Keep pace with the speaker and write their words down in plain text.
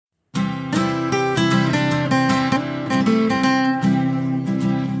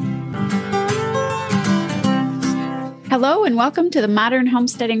Hello and welcome to the Modern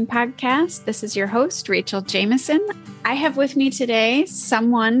Homesteading Podcast. This is your host, Rachel Jameson. I have with me today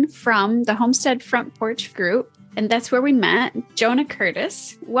someone from the Homestead Front Porch Group, and that's where we met, Jonah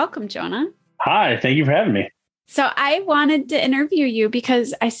Curtis. Welcome, Jonah. Hi, thank you for having me. So I wanted to interview you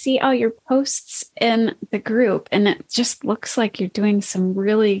because I see all your posts in the group, and it just looks like you're doing some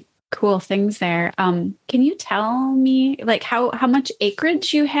really cool things there. Can you tell me like how much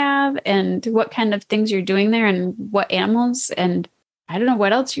acreage you have and what kind of things you're doing there and what animals and I don't know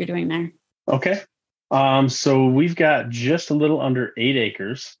what else you're doing there? Okay. So we've got just a little under 8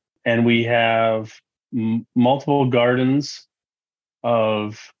 acres and we have multiple gardens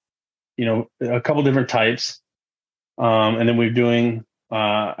of, a couple different types. And then we're doing,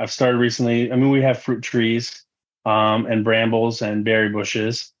 I've started recently, we have fruit trees and brambles and berry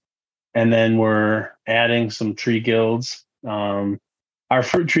bushes. And then we're adding some tree guilds. Our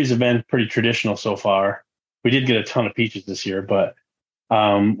fruit trees have been pretty traditional so far. We did get a ton of peaches this year, but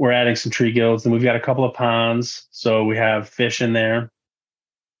we're adding some tree guilds. And we've got a couple of ponds. So we have fish in there.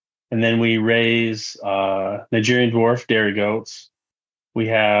 And then we raise Nigerian dwarf dairy goats. We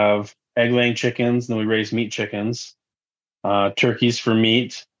have egg-laying chickens. And then we raise meat chickens, turkeys for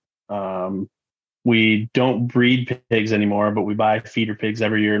meat. We don't breed pigs anymore, but we buy feeder pigs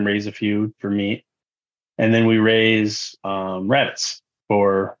every year and raise a few for meat. And then we raise rabbits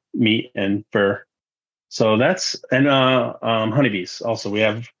for meat and fur. So that's, and honeybees. Also, we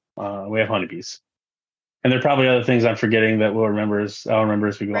have honeybees. And there are probably other things I'm forgetting that I'll remember as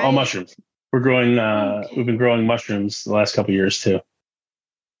we go. Right. Oh, mushrooms. We're growing, we've been growing mushrooms the last couple of years too.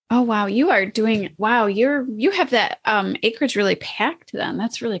 Oh, wow. You have that acreage really packed then.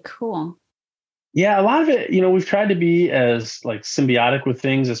 That's really cool. Yeah, a lot of it, we've tried to be as like symbiotic with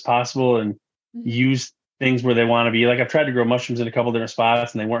things as possible and use things where they want to be. Like I've tried to grow mushrooms in a couple different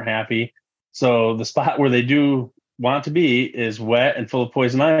spots and they weren't happy. So the spot where they do want to be is wet and full of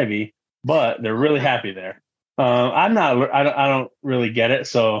poison ivy, but they're really happy there. I don't really get it.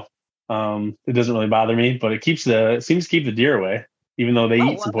 So it doesn't really bother me, but it seems to keep the deer away, even though they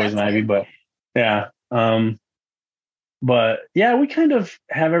eat some poison ivy. But yeah. But yeah, we kind of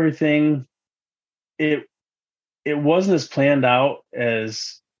have everything. It wasn't as planned out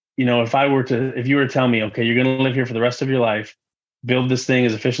as, if you were to tell me, okay, you're going to live here for the rest of your life, build this thing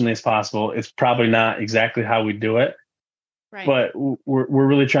as efficiently as possible. It's probably not exactly how we do it, right. But we're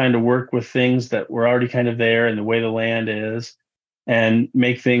really trying to work with things that were already kind of there and the way the land is and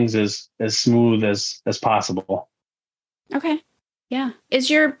make things as smooth as possible. Okay. Yeah.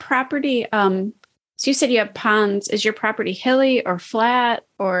 Is your property, so you said you have ponds, is your property hilly or flat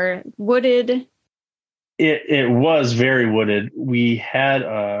or wooded? It was very wooded. We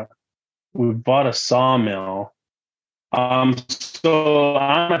bought a sawmill. So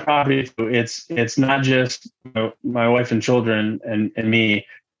on my property, it's not just my wife and children and me.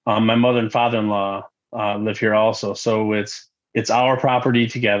 My mother and father-in-law live here also. So it's our property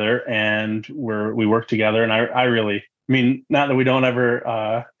together, and we work together. And I really, not that we don't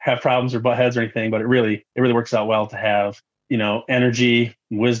ever have problems or butt heads or anything, but it really works out well to have energy,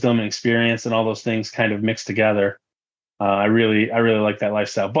 wisdom, and experience, and all those things kind of mixed together. I really like that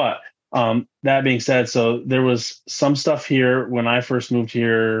lifestyle. But that being said, so there was some stuff here when I first moved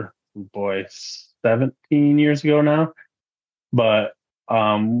here, 17 years ago now. But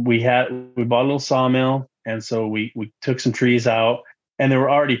we bought a little sawmill, and so we took some trees out, and there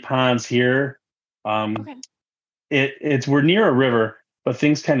were already ponds here. Okay. We're near a river, but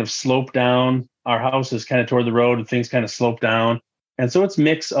things kind of slope down. Our house is kind of toward the road and things kind of slope down. And so it's a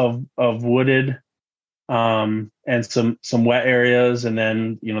mix of wooded and some wet areas. And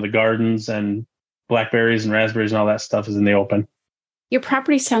then, the gardens and blackberries and raspberries and all that stuff is in the open. Your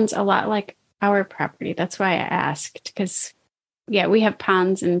property sounds a lot like our property. That's why I asked, because we have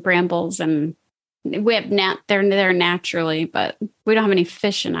ponds and brambles and we have they're there naturally, but we don't have any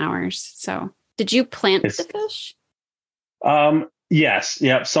fish in ours. So did you plant the fish? Yes.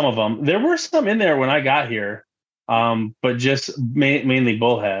 Yeah. Some of them. There were some in there when I got here, but just mainly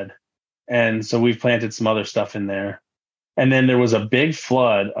bullhead. And so we've planted some other stuff in there. And then there was a big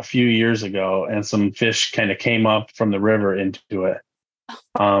flood a few years ago, and some fish kind of came up from the river into it.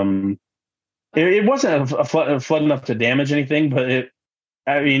 It wasn't a flood enough to damage anything, but it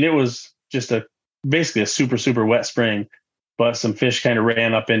was just basically a super, super wet spring. But some fish kind of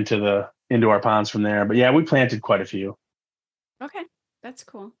ran up into our ponds from there. But yeah, we planted quite a few. Okay, that's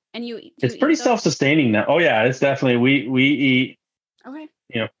cool. And it's pretty self-sustaining now. Oh yeah, it's definitely we eat. Okay.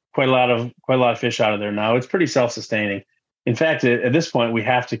 Quite a lot of fish out of there now. It's pretty self-sustaining. In fact, at this point, we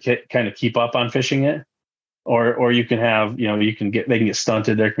have to kind of keep up on fishing it, or you can have they can get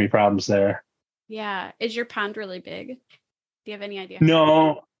stunted. There can be problems there. Yeah. Is your pond really big? Do you have any idea?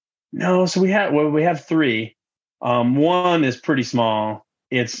 No. So we have three. One is pretty small.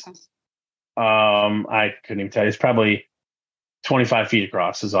 It's I couldn't even tell you. It's probably 25 feet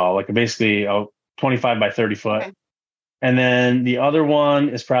across is all, like basically a 25 by 30 foot. Okay. And then the other one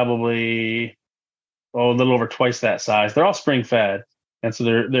is probably a little over twice that size. They're all spring fed. And so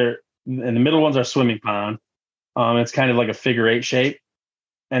they're and the middle ones are swimming pond. It's kind of like a figure eight shape.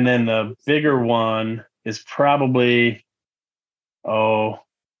 And then the bigger one is probably, I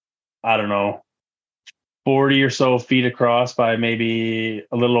don't know, 40 or so feet across by maybe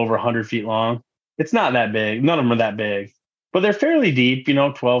a little over 100 feet long. It's not that big. None of them are that big, but they're fairly deep,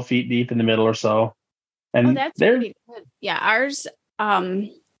 12 feet deep in the middle or so. And that's they're pretty good. Yeah. Ours,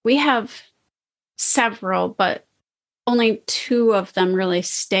 we have several, but only two of them really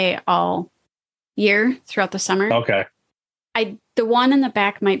stay all year throughout the summer. okay. The one in the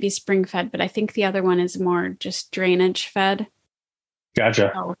back might be spring fed, but I think the other one is more just drainage fed.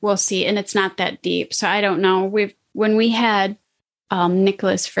 Gotcha. So we'll see. And it's not that deep. So I don't know. When we had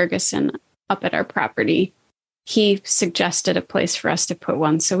Nicholas Ferguson up at our property, he suggested a place for us to put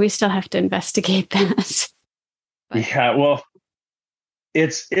one. So we still have to investigate that. Yeah. Well,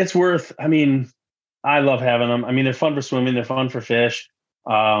 it's worth, I love having them. They're fun for swimming. They're fun for fish.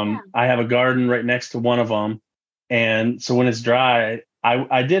 I have a garden right next to one of them. And so when it's dry,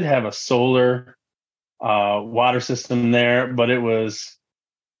 I did have a solar water system there, but it was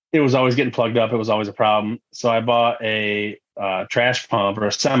always getting plugged up. It was always a problem. So I bought a trash pump or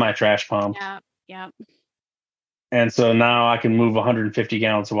a semi trash pump. Yeah. And so now I can move 150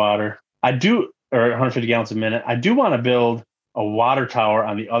 gallons of water. Or 150 gallons a minute. I do want to build a water tower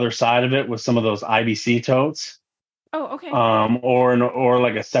on the other side of it with some of those IBC totes. Oh, okay. Or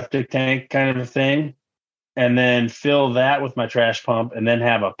like a septic tank kind of a thing. And then fill that with my trash pump and then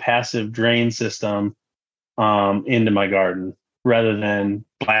have a passive drain system into my garden rather than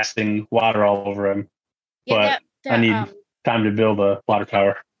blasting water all over them. Yeah, but I need time to build a water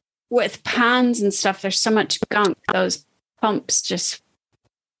tower. With ponds and stuff, there's so much gunk. Those pumps just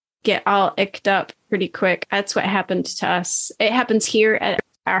get all icked up pretty quick. That's what happened to us. It happens here at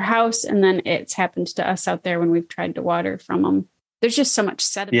our house, and then it's happened to us out there when we've tried to water from them. There's just so much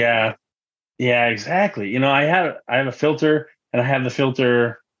sediment. Yeah, exactly. I have a filter, and I have the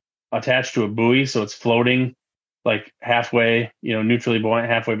filter attached to a buoy, so it's floating like halfway, neutrally buoyant,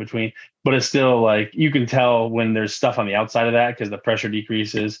 halfway between. But it's still like you can tell when there's stuff on the outside of that because the pressure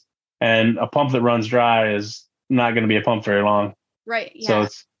decreases. And a pump that runs dry is not going to be a pump very long. Right. Yeah.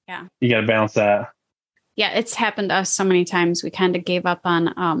 So you got to balance that. Yeah, it's happened to us so many times. We kind of gave up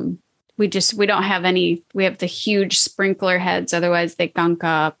on. We don't have any. We have the huge sprinkler heads. Otherwise, they gunk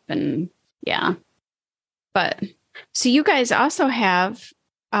up and. Yeah. But so you guys also have,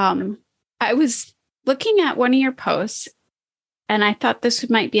 I was looking at one of your posts and I thought this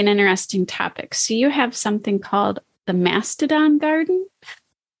might be an interesting topic. So you have something called the Mastodon Garden.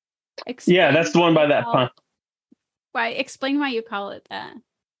 That's the one by that pond. Explain why you call it that.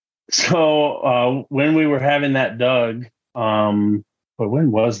 So when we were having that dug, when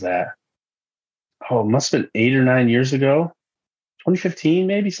was that? Oh, it must have been 8 or 9 years ago. 2015,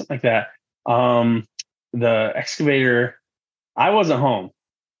 maybe something like that. The excavator, I wasn't home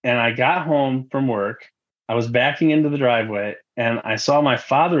and I got home from work. I was backing into the driveway and I saw my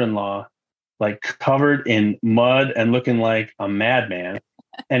father-in-law like covered in mud and looking like a madman.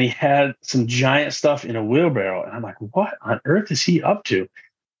 And he had some giant stuff in a wheelbarrow. And I'm like, what on earth is he up to?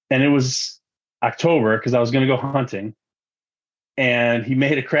 And it was October because I was going to go hunting. And he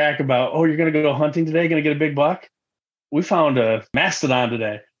made a crack about, you're going to go hunting today? Going to get a big buck? We found a mastodon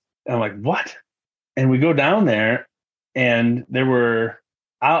today. And I'm like, what? And we go down there and there were,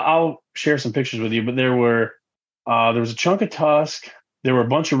 I'll share some pictures with you, but there was a chunk of tusk. There were a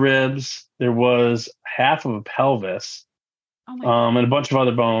bunch of ribs. There was half of a pelvis, and a bunch of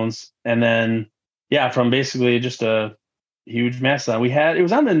other bones. And then, from basically just a huge mastodon. It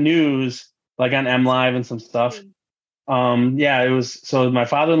was on the news, like on M Live and some stuff. It was, so my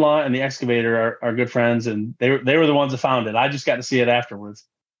father-in-law and the excavator are good friends and they were the ones that found it. I just got to see it afterwards.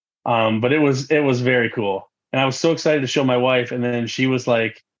 But it was very cool. And I was so excited to show my wife. And then she was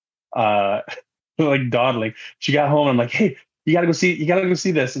like, like dawdling. She got home and I'm like, hey, you gotta go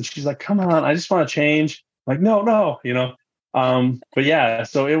see this. And she's like, come on, I just want to change. I'm like, no, but yeah,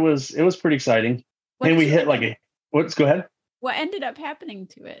 so it was pretty exciting. And we hit go ahead. What ended up happening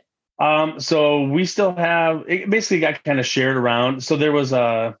to it? So we still have, it basically got kind of shared around. So there was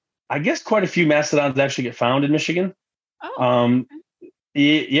I guess quite a few mastodons actually get found in Michigan. Oh.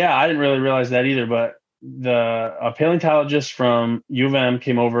 Yeah, I didn't really realize that either, but a paleontologist from U of M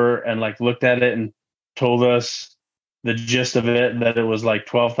came over and like looked at it and told us the gist of it, that it was like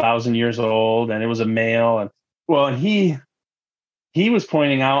 12,000 years old and it was a male. And he was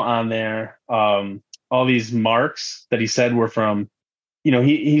pointing out on there all these marks that he said were from,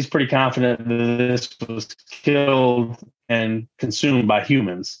 he's pretty confident that this was killed and consumed by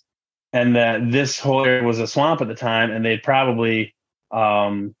humans, and that this whole area was a swamp at the time, and they'd probably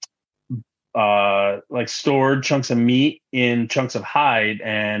like stored chunks of meat in chunks of hide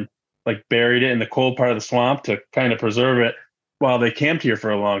and like buried it in the cold part of the swamp to kind of preserve it while they camped here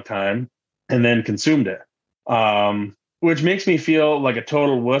for a long time and then consumed it. Which makes me feel like a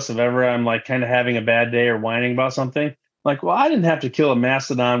total wuss if ever I'm like kind of having a bad day or whining about something. Like, well, I didn't have to kill a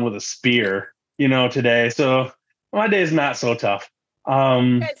mastodon with a spear, today. So my day is not so tough.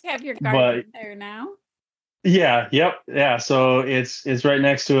 You guys have your garden there now? Yeah. Yep. Yeah. So it's right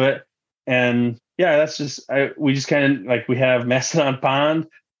next to it. And yeah, that's just, we just kind of like, we have Mastodon Pond,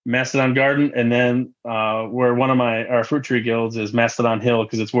 Mastodon Garden, and then where one of our fruit tree guilds is Mastodon Hill,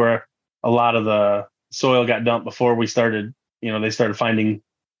 because it's where a lot of the soil got dumped before we started, they started finding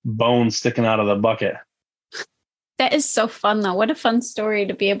bones sticking out of the bucket. That is so fun, though. What a fun story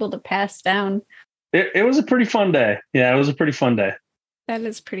to be able to pass down. It was a pretty fun day. Yeah, it was a pretty fun day. That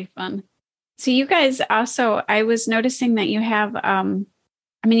is pretty fun. So you guys also, I was noticing that you have,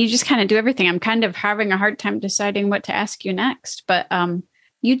 you just kind of do everything. I'm kind of having a hard time deciding what to ask you next, but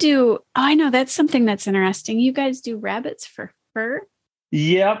you do, I know that's something that's interesting. You guys do rabbits for fur?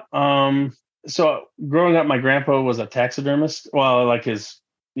 Yep. So growing up, my grandpa was a taxidermist. Well, like his,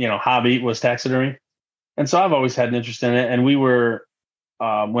 hobby was taxidermy. And so I've always had an interest in it. And we were,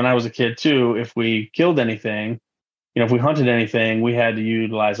 when I was a kid too, if we killed anything, if we hunted anything, we had to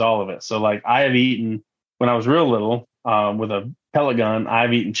utilize all of it. So like I have eaten, when I was real little, with a pellet gun,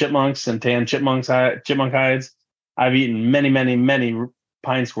 I've eaten chipmunks and tanned chipmunk hides. I've eaten many, many, many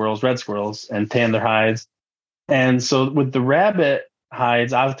pine squirrels, red squirrels, and tanned their hides. And so with the rabbit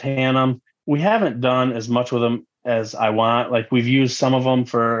hides, I've tanned them. We haven't done as much with them as I want. Like we've used some of them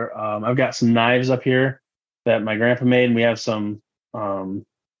for, I've got some knives up here that my grandpa made, and we have some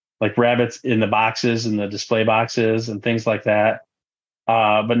like rabbits in the boxes, in the display boxes and things like that.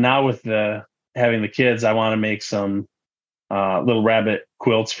 But now with having the kids, I want to make some little rabbit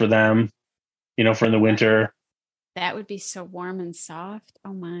quilts for them, for in the winter. That would be so warm and soft.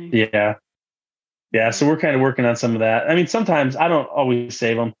 Oh my. Yeah. Yeah. So we're kind of working on some of that. I mean, sometimes I don't always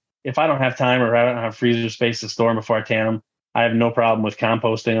save them. If I don't have time or I don't have freezer space to store them before I tan them, I have no problem with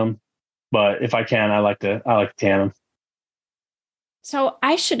composting them. But if I can, I like to tan them. So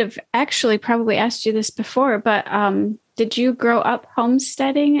I should have actually probably asked you this before, but did you grow up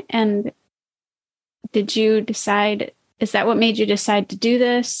homesteading, and did you decide, is that what made you decide to do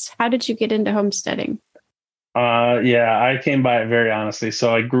this? How did you get into homesteading? Yeah, I came by it very honestly.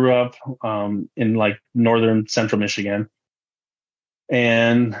 So I grew up in like northern central Michigan,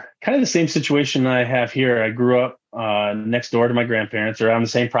 and kind of the same situation I have here. I grew up next door to my grandparents, or on the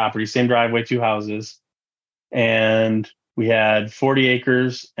same property, same driveway, two houses, and we had 40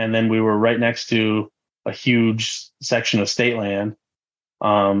 acres, and then we were right next to a huge section of state land.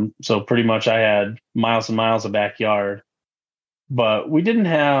 So pretty much I had miles and miles of backyard, but we didn't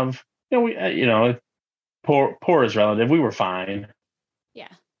have, poor is relative. We were fine.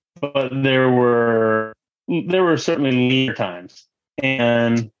 Yeah. But there were certainly leaner times,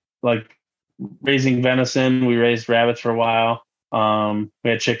 and like raising venison, we raised rabbits for a while. We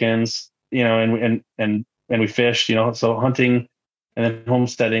had chickens, and we fished, so hunting and then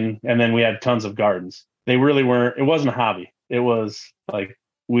homesteading. And then we had tons of gardens. They really weren't, it wasn't a hobby. It was like,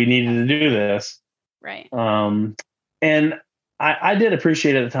 we needed to do this. Right. And I did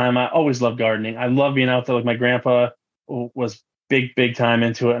appreciate it at the time. I always loved gardening. I love being out there. Like my grandpa was big time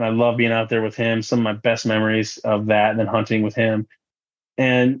into it. And I love being out there with him. Some of my best memories of that, and then hunting with him.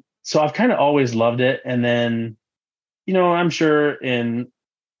 And so I've kind of always loved it. And then, I'm sure in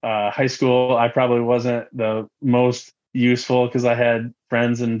high school, I probably wasn't the most useful because I had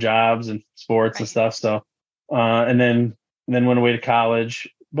friends and jobs and sports and stuff. So, and then went away to college.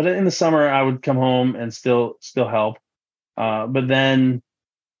 But in the summer, I would come home and still help. But then,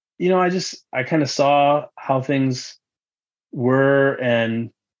 I kind of saw how things were,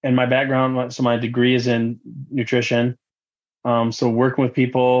 and my background. So my degree is in nutrition. So working with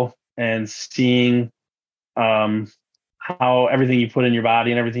people and seeing, how everything you put in your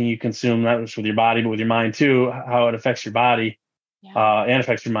body and everything you consume, not just with your body, but with your mind too, how it affects your body, and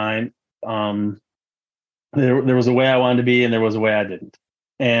affects your mind. There was a way I wanted to be, and there was a way I didn't.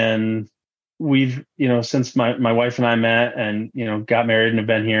 And we've, since my wife and I met and, got married and have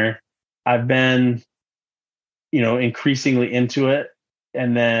been here, I've been increasingly into it.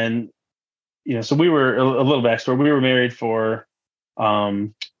 And then, so we were a little backstory. We were married for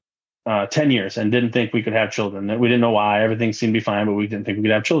 10 years and didn't think we could have children. We didn't know why. Everything seemed to be fine, but we didn't think we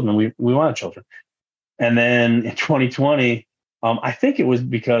could have children. We wanted children. And then in 2020, I think it was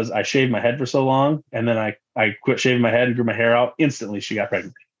because I shaved my head for so long, and then I quit shaving my head and grew my hair out. Instantly, she got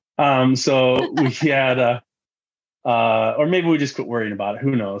pregnant. So we had, or maybe we just quit worrying about it.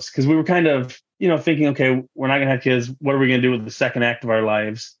 Who knows? Because we were kind of, thinking, okay, we're not going to have kids. What are we going to do with the second act of our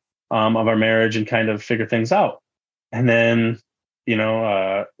lives, of our marriage, and kind of figure things out? And then,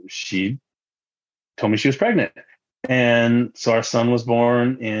 she told me she was pregnant, and so our son was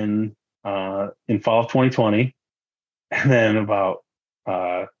born in fall of 2020. And then about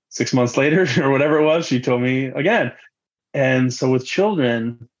 6 months later or whatever it was, she told me again. And so with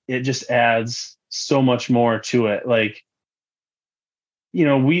children, it just adds so much more to it. Like,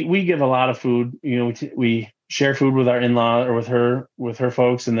 we give a lot of food, we share food with our in-law or with her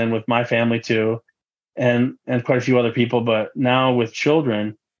folks, and then with my family too, and quite a few other people. But now with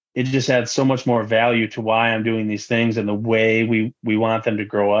children, it just adds so much more value to why I'm doing these things and the way we want them to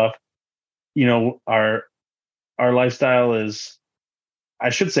grow up. Our lifestyle is, I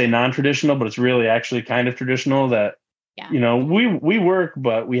should say, non-traditional, but it's really actually kind of traditional. That we work,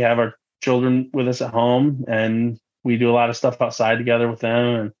 but we have our children with us at home, and we do a lot of stuff outside together with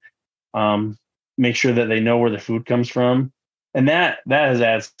them, and make sure that they know where the food comes from. And that has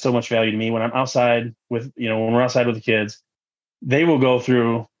added so much value to me. When I'm outside with, when we're outside with the kids, they will go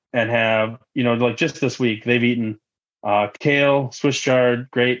through and have, like just this week, they've eaten kale, Swiss chard,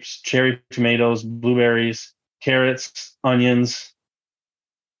 grapes, cherry tomatoes, blueberries, carrots, onions,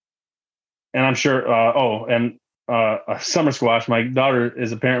 and I'm sure, a summer squash. My daughter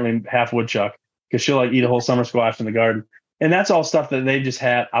is apparently half woodchuck, because she'll eat a whole summer squash in the garden. And that's all stuff that they just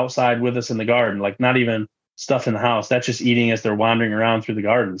had outside with us in the garden, like not even stuff in the house. That's just eating as they're wandering around through the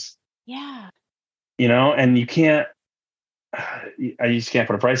gardens. Yeah. And you just can't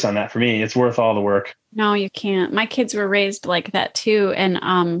put a price on that. For me, it's worth all the work. No, you can't. My kids were raised like that too.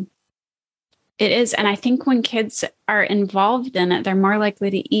 And it is. And I think when kids are involved in it, they're more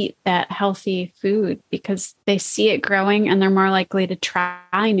likely to eat that healthy food because they see it growing, and they're more likely to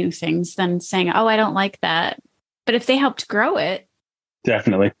try new things than saying, oh, I don't like that. But if they helped grow it,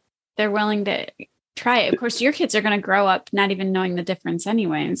 definitely, they're willing to try it. Of course, your kids are going to grow up not even knowing the difference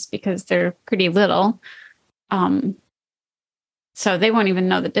anyways, because they're pretty little. So they won't even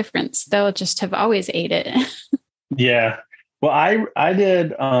know the difference. They'll just have always ate it. Yeah. Well, I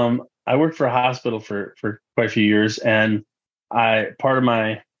did, I worked for a hospital for quite a few years, and one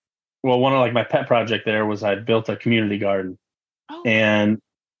of my pet project there was I built a community garden. Oh. And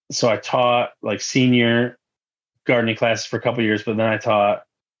so I taught like senior gardening classes for a couple of years, but then I taught,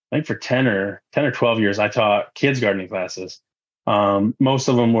 I think for 10 or 12 years, I taught kids gardening classes. Most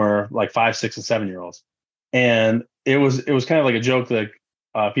of them were like 5, 6, and 7-year-olds. And it was kind of like a joke that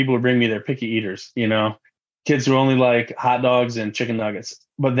people would bring me their picky eaters, kids who only like hot dogs and chicken nuggets.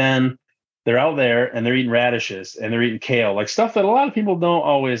 But then they're out there and they're eating radishes and they're eating kale, like stuff that a lot of people don't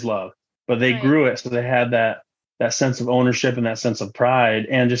always love, but they grew it. So they had that sense of ownership and that sense of pride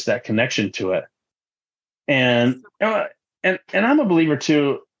and just that connection to it. And I'm a believer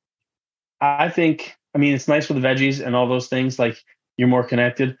too. I think, it's nice with the veggies and all those things, like you're more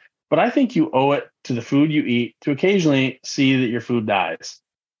connected, but I think you owe it to the food you eat to occasionally see that your food dies.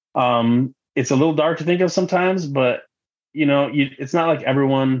 It's a little dark to think of sometimes, but it's not like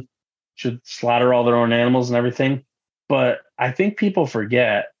everyone should slaughter all their own animals and everything. But I think people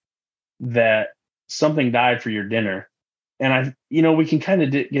forget that something died for your dinner. And we can kind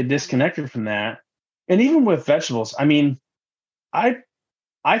of get disconnected from that. And even with vegetables, I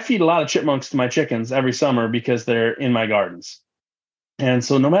feed a lot of chipmunks to my chickens every summer because they're in my gardens. And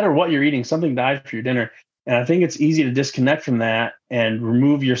so no matter what you're eating, something died for your dinner. And I think it's easy to disconnect from that and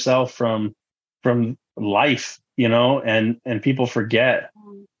remove yourself from life, and people forget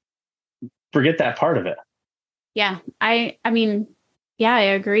that part of it. Yeah. I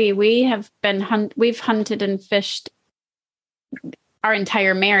agree. We've hunted and fished our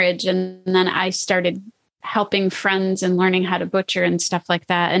entire marriage. And then I started helping friends and learning how to butcher and stuff like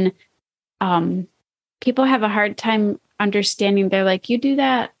that. And people have a hard time understanding. They're like, you do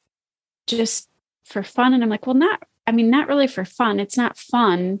that just for fun. And I'm like, well, not really for fun. It's not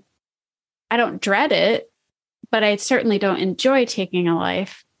fun. I don't dread it, but I certainly don't enjoy taking a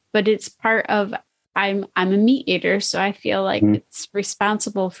life. But it's part of, I'm a meat eater, so I feel like it's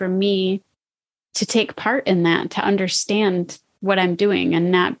responsible for me to take part in that, to understand what I'm doing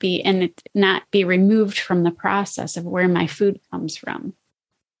and not be removed from the process of where my food comes from.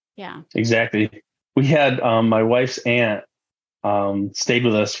 Yeah, exactly. we had my wife's aunt stayed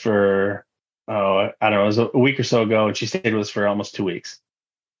with us for I don't know, it was a week or so ago, and she stayed with us for almost 2 weeks.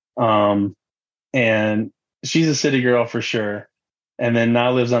 And she's a city girl for sure. And then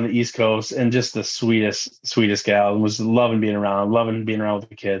now lives on the East Coast, and just the sweetest gal, and was loving being around with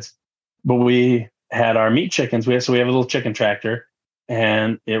the kids. But we had our meat chickens. We have a little chicken tractor,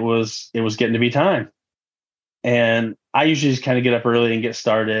 and it was getting to be time. And I usually just kind of get up early and get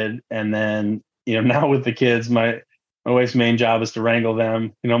started. And then, now with the kids, my wife's main job is to wrangle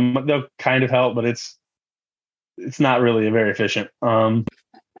them. They'll kind of help, but it's not really very efficient. And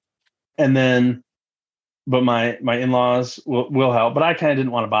then, but my in-laws will help, but I kind of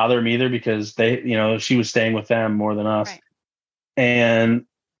didn't want to bother them either, because she was staying with them more than us. Right. And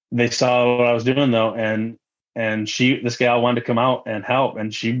they saw what I was doing though. And this gal wanted to come out and help,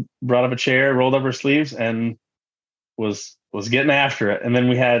 and she brought up a chair, rolled up her sleeves, and was getting after it. And then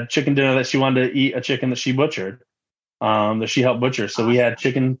we had chicken dinner that she wanted to eat, a chicken that she butchered, that she helped butcher. So we had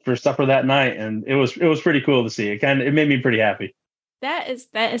chicken for supper that night, and it was pretty cool to see. It made me pretty happy. That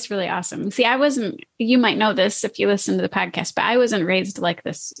is really awesome. See, you might know this if you listen to the podcast, but I wasn't raised like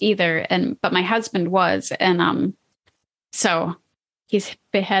this either. But my husband was. And, so he's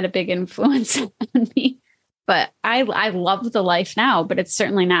had a big influence on me, but I love the life now, but it's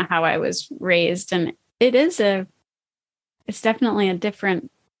certainly not how I was raised. And it's definitely a different,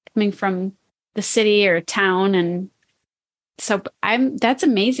 coming from the city or town. And so that's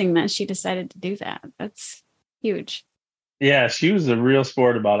amazing that she decided to do that. That's huge. Yeah, she was a real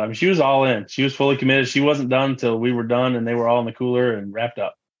sport about it. I mean, she was all in. She was fully committed. She wasn't done until we were done, and they were all in the cooler and wrapped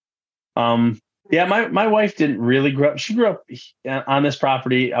up. Yeah, my wife didn't really grow up. She grew up on this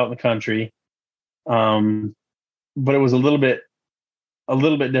property out in the country, but it was a little bit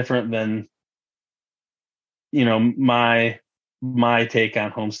different than my take on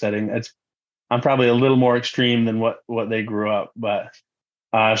homesteading. I'm probably a little more extreme than what they grew up, but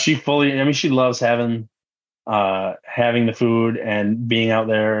she loves having the food and being out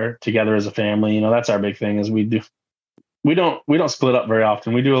there together as a family. That's our big thing, is we don't split up very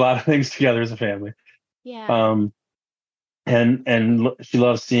often. We do a lot of things together as a family. Yeah. And she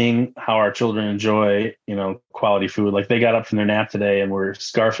loves seeing how our children enjoy, quality food. Like, they got up from their nap today and were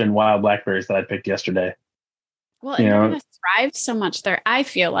scarfing wild blackberries that I picked yesterday. Well, and they're going to thrive so much there. I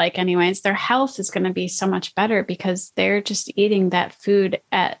feel like, anyways, their health is going to be so much better because they're just eating that food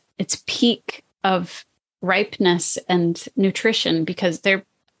at its peak of ripeness and nutrition, because there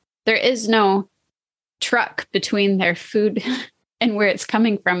is no truck between their food and where it's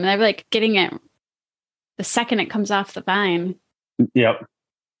coming from. They're like getting it the second it comes off the vine. Yep.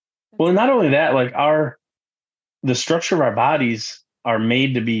 Well, not only that, like the structure of our bodies are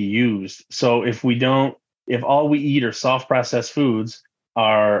made to be used. So if all we eat are soft processed foods,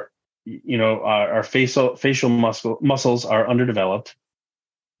 our facial muscles are underdeveloped,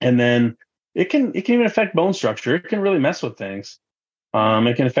 and then it can even affect bone structure. It can really mess with things.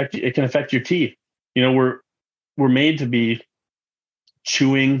 It can affect your teeth. We're made to be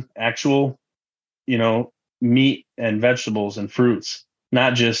chewing actual, meat and vegetables and fruits,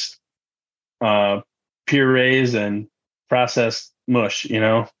 not just purees and processed mush.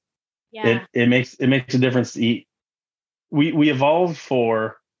 Yeah. It makes a difference to eat. We evolved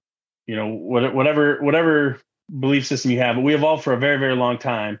for, whatever belief system you have, but we evolved for a very, very long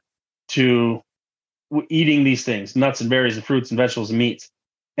time to eating these things, nuts and berries and fruits and vegetables and meats.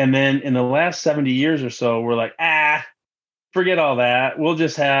 And then in the last 70 years or so, we're like, forget all that. We'll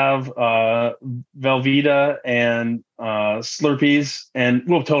just have Velveeta and Slurpees, and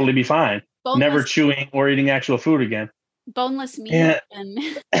we'll totally be fine. Never chewing or eating actual food again. Boneless meat and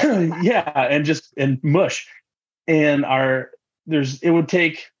yeah, and mush. And it would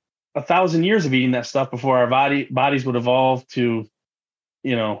take 1,000 years of eating that stuff before our bodies would evolve to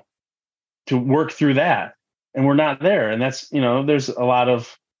work through that. And we're not there. And that's, there's a lot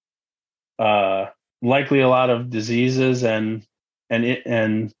of likely a lot of diseases and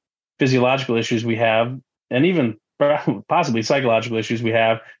physiological issues we have, and even possibly psychological issues we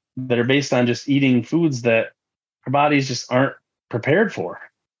have, that are based on just eating foods that our bodies just aren't prepared for.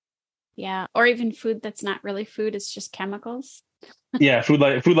 Yeah. Or even food that's not really food. It's just chemicals. Yeah. Food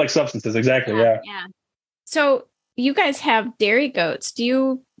like substances. Exactly. Yeah. So you guys have dairy goats. Do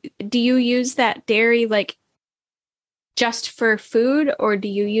you use that dairy like just for food, or do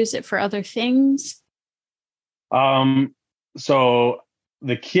you use it for other things? So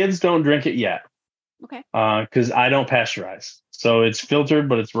the kids don't drink it yet. Okay. Because I don't pasteurize. So it's filtered,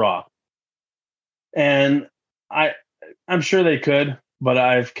 but it's raw. And I'm sure they could, but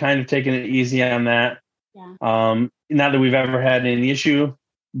I've kind of taken it easy on that. Yeah. Not that we've ever had any issue.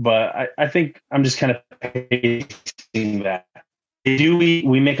 but I think I'm just kind of pacing that.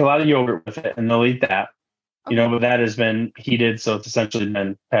 We make a lot of yogurt with it, and they'll eat that. Okay. But that has been heated, so it's essentially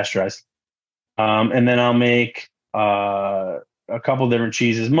been pasteurized. And then I'll make a couple different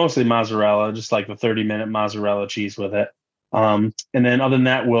cheeses, mostly mozzarella, just like the 30-minute mozzarella cheese with it. And then other than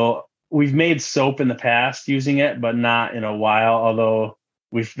that, we've made soap in the past using it, but not in a while, although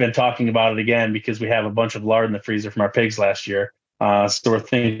we've been talking about it again because we have a bunch of lard in the freezer from our pigs last year. So we're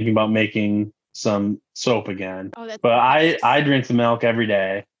thinking about making some soap again. Oh, that's But nice. I drink the milk every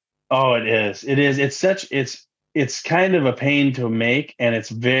day. Oh, it is. It is. It's kind of a pain to make, and it's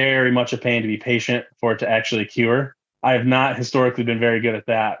very much a pain to be patient for it to actually cure. I have not historically been very good at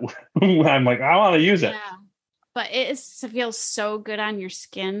that. I'm like, I want to use it. Yeah. But it feels so good on your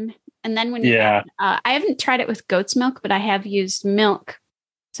skin. And then when you Yeah. I haven't tried it with goat's milk, but I have used milk.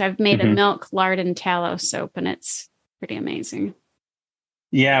 So I've made a milk, lard, and tallow soap, and it's pretty amazing.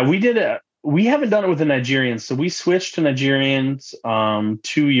 Yeah, we haven't done it with the Nigerians. So we switched to Nigerians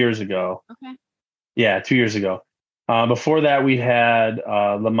 2 years ago. Okay. Yeah, 2 years ago. Before that, we had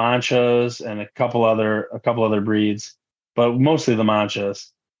La Manchas and a couple other breeds, but mostly La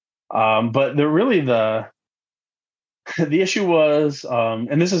Manchas. But the issue was,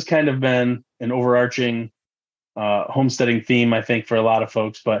 and this has kind of been an overarching homesteading theme, I think, for a lot of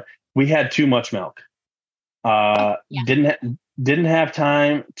folks. But we had too much milk. Yeah. Didn't have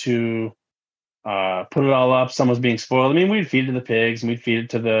time to put it all up. Some was being spoiled. I mean, we'd feed it to the pigs and we'd feed it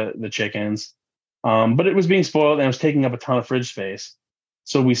to the chickens. But it was being spoiled and it was taking up a ton of fridge space.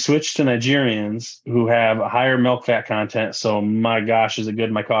 So we switched to Nigerians who have a higher milk fat content. So my gosh, is it good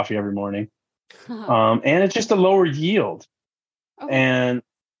in my coffee every morning? And it's just a lower yield. Okay. And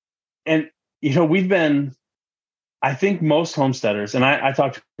I think most homesteaders, and I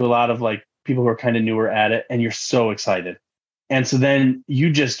talked to a lot of like people who are kind of newer at it, and you're so excited. And so then you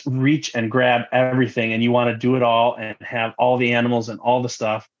just reach and grab everything and you want to do it all and have all the animals and all the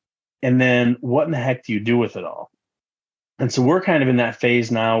stuff. And then what in the heck do you do with it all? And so we're kind of in that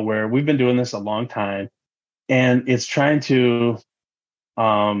phase now where we've been doing this a long time, and it's trying to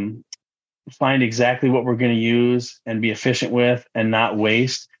find exactly what we're going to use and be efficient with and not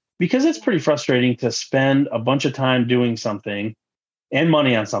waste, because it's pretty frustrating to spend a bunch of time doing something and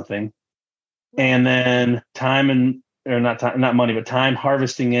money on something, and then not money, but time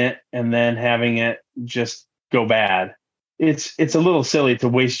harvesting it and then having it just go bad. It's a little silly to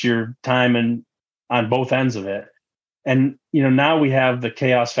waste your time and on both ends of it. And now we have the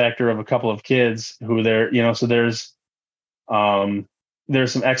chaos factor of a couple of kids who so there's some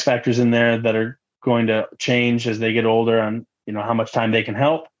X factors in there that are going to change as they get older on how much time they can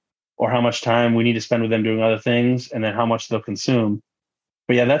help or how much time we need to spend with them doing other things, and then how much they'll consume.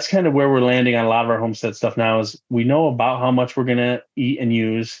 But yeah, that's kind of where we're landing on a lot of our homestead stuff now. Is we know about how much we're going to eat and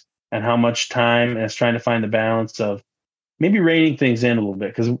use and how much time, and it's trying to find the balance of maybe reining things in a little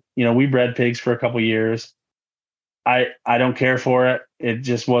bit, because we bred pigs for a couple of years. I don't care for it. It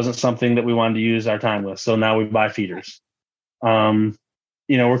just wasn't something that we wanted to use our time with. So now we buy feeders. We're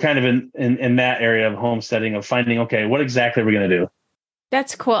kind of in that area of homesteading, of finding, okay, what exactly are we going to do?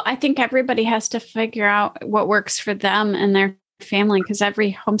 That's cool. I think everybody has to figure out what works for them and their family, because every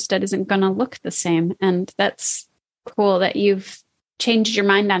homestead isn't going to look the same. And that's cool that you've changed your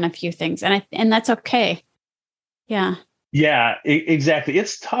mind on a few things, and that's okay. Yeah. Yeah, exactly.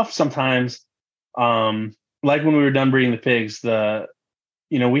 It's tough sometimes. Like when we were done breeding the pigs,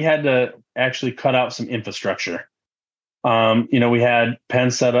 we had to actually cut out some infrastructure. We had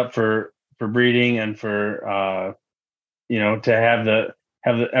pens set up for breeding and for to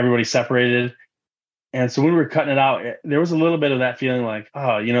have everybody separated. And so when we were cutting it out, there was a little bit of that feeling like,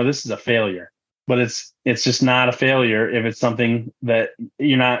 oh, this is a failure. But it's just not a failure if it's something that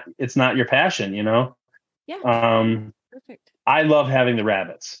it's not your passion, Yeah. Perfect. I love having the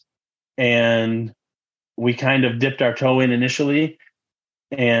rabbits, and we kind of dipped our toe in initially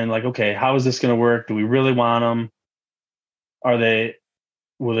and like, okay, how is this going to work? Do we really want them?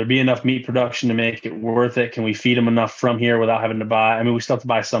 Will there be enough meat production to make it worth it? Can we feed them enough from here without having to buy? I mean, we still have to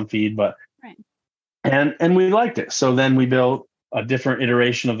buy some feed, but right. And we liked it. So then we built a different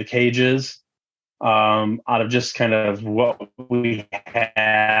iteration of the cages out of just kind of what we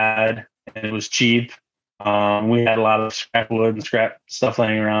had, and it was cheap. We had a lot of scrap wood and scrap stuff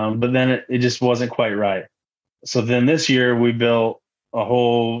laying around, but then it just wasn't quite right. So then this year we built a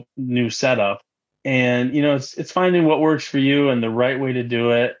whole new setup, and it's finding what works for you and the right way to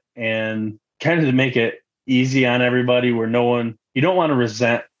do it, and kind of to make it easy on everybody, where you don't want to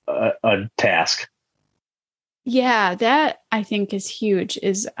resent a task. Yeah, that I think is huge,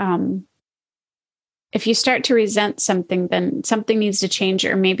 is if you start to resent something, then something needs to change,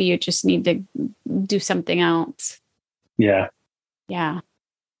 or maybe you just need to do something else. Yeah. Yeah.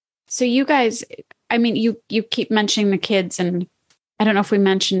 So you guys, I mean, you keep mentioning the kids, and I don't know if we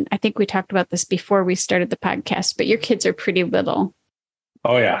mentioned, I think we talked about this before we started the podcast, but your kids are pretty little.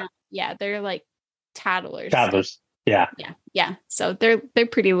 Oh yeah. Yeah. They're like toddlers. Toddlers. Yeah. Yeah. Yeah. So they're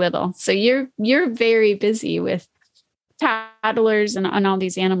pretty little. So you're very busy with toddlers and all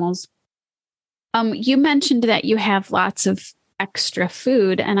these animals. You mentioned that you have lots of extra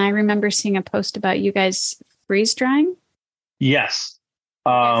food, and I remember seeing a post about you guys freeze drying. Yes.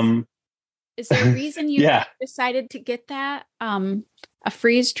 Is there a reason you decided to get that? A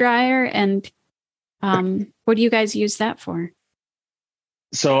freeze dryer, and what do you guys use that for?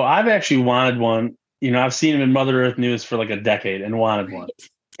 So I've actually wanted one. I've seen them in Mother Earth News for like a decade and wanted one.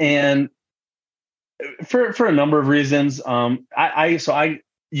 And for a number of reasons, I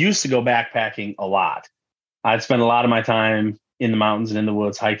used to go backpacking a lot. I'd spend a lot of my time in the mountains and in the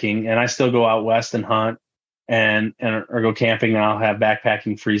woods hiking, and I still go out west and hunt or go camping, and I'll have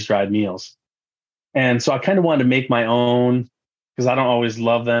backpacking freeze dried meals. And so I kind of wanted to make my own because I don't always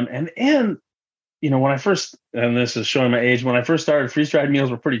love them. And when I first, and this is showing my age, when I first started, freeze dried meals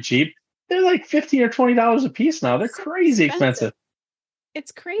were pretty cheap. They're like $15 or $20 a piece now. They're crazy expensive.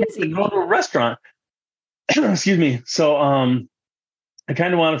 It's crazy. Go to a restaurant. Excuse me. So I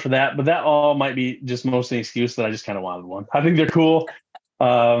kind of wanted for that, but that all might be just mostly an excuse that I just kind of wanted one. I think they're cool.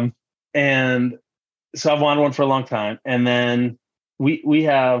 And so I've wanted one for a long time. And then we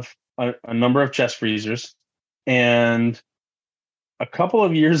have a number of chest freezers. And a couple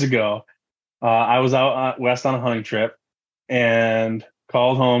of years ago, I was out west on a hunting trip and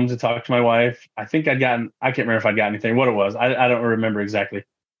called home to talk to my wife. I can't remember if I got anything, what it was. I don't remember exactly.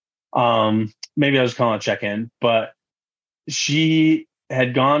 Maybe I was calling a check-in, but she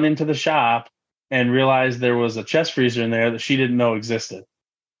had gone into the shop and realized there was a chest freezer in there that she didn't know existed.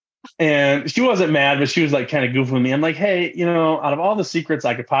 And she wasn't mad, but she was like kind of goofing with me. I'm like, hey, out of all the secrets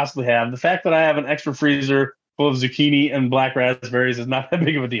I could possibly have, the fact that I have an extra freezer full of zucchini and black raspberries is not that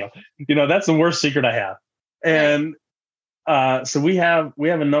big of a deal. That's the worst secret I have. And so we have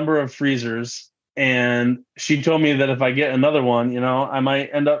a number of freezers, and she told me that if I get another one, I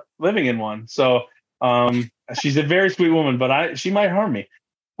might end up living in one. So she's a very sweet woman, but she might harm me.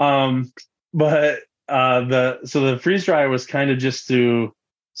 But the freeze dryer was kind of just to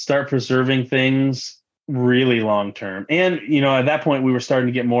start preserving things really long term. And at that point we were starting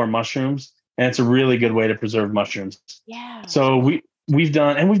to get more mushrooms, and it's a really good way to preserve mushrooms. Yeah. So we've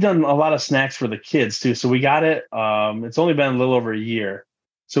done a lot of snacks for the kids too. So we got it. It's only been a little over a year.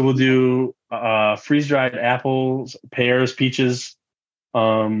 So we'll do freeze dried apples, pears, peaches,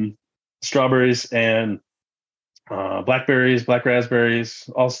 strawberries, and blackberries, black raspberries,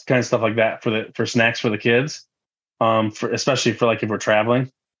 all kinds of stuff like that for snacks for the kids. Especially for like if we're traveling.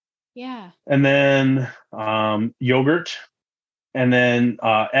 Yeah. And then yogurt, and then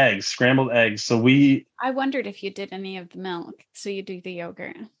eggs, scrambled eggs. So I wondered if you did any of the milk. So you do the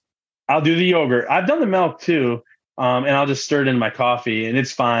yogurt. I'll do the yogurt. I've done the milk too. And I'll just stir it in my coffee, and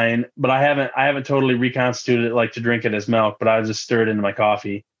it's fine. But I haven't totally reconstituted it like to drink it as milk, but I just stir it into my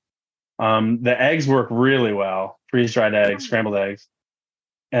coffee. The eggs work really well. Freeze dried eggs, scrambled eggs.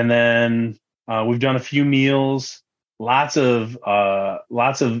 And then we've done a few meals, lots of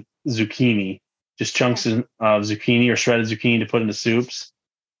zucchini, just chunks of zucchini or shredded zucchini to put into soups.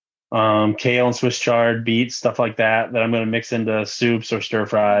 Kale and Swiss chard, beets, stuff like that I'm going to mix into soups or stir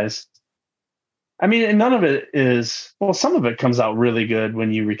fries. I mean, and none of it is, well, some of it comes out really good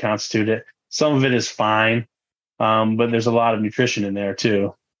when you reconstitute it. Some of it is fine, but there's a lot of nutrition in there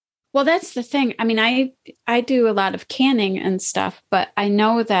too. Well, that's the thing. I mean, I do a lot of canning and stuff, but I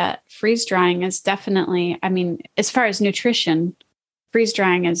know that freeze drying is definitely, I mean, as far as nutrition, freeze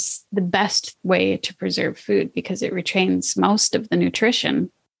drying is the best way to preserve food because it retains most of the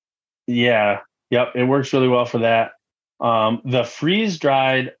nutrition. Yeah. Yep. It works really well for that. The freeze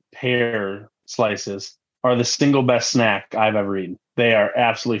dried pear slices are the single best snack I've ever eaten. They are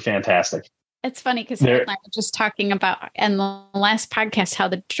absolutely fantastic. It's funny because Matt and I were just talking about in the last podcast how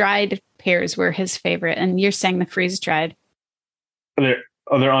the dried pears were his favorite, and you're saying the freeze dried. They're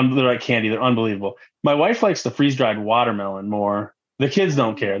like candy. They're unbelievable. My wife likes the freeze dried watermelon more. The kids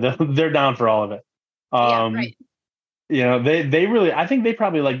don't care. They're down for all of it. Yeah, right. They really. I think they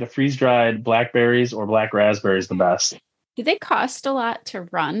probably like the freeze dried blackberries or black raspberries the best. Do they cost a lot to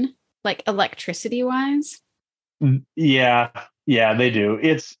run, like electricity wise? Yeah, they do.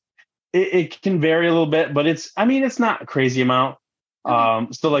 It can vary a little bit, but it's not a crazy amount. Okay.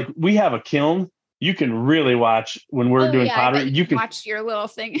 So like we have a kiln. You can really watch when we're doing pottery. You can watch your little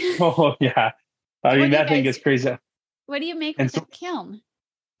thing. Oh yeah. I What mean, do you that thing guys, gets crazy. what do you make And with so, that kiln?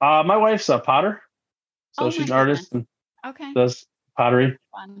 my wife's a potter, so Oh my she's an goodness. artist and Okay. does pottery.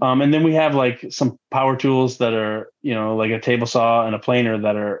 Fun. And then we have like some power tools that are, like a table saw and a planer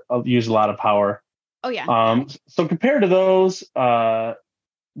that use a lot of power. Oh yeah. So compared to those,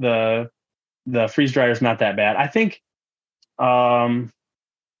 the freeze dryer is not that bad. I think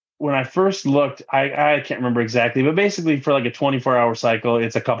when I first looked, I can't remember exactly, but basically for like a 24-hour cycle,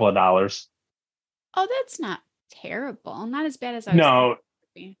 it's a couple of dollars. Oh, that's not terrible. Not as bad as I was No,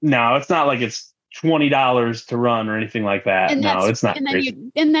 thinking. no, it's not like it's $20 to run or anything like that. And No, that's it's not and then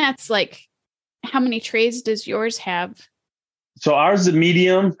crazy. that's like how many trays does yours have? So ours is a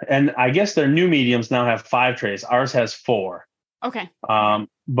medium, and I guess their new mediums now have 5 trays. Ours has 4. Okay.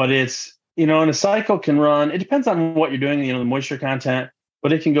 But it's, and a cycle can run, it depends on what you're doing, the moisture content,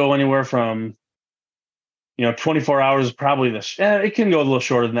 but it can go anywhere from, 24 hours is probably it can go a little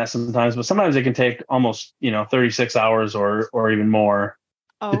shorter than that sometimes, but sometimes it can take almost, 36 hours or even more,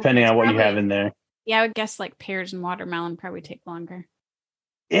 Oh, depending it's on what you probably, have in there. yeah, I would guess like pears and watermelon probably take longer.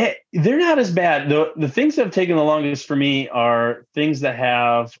 They're not as bad. The things that have taken the longest for me are things that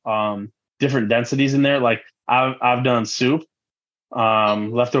have different densities in there. Like I've done soup,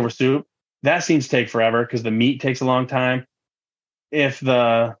 leftover soup. That seems to take forever because the meat takes a long time. If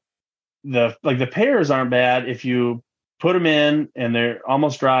the pears aren't bad, if you put them in and they're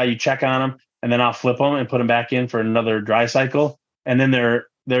almost dry, you check on them, and then I'll flip them and put them back in for another dry cycle, and then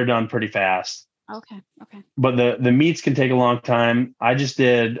they're done pretty fast. Okay. But the meats can take a long time. I just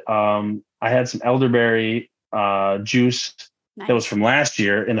did. I had some elderberry juice that was from last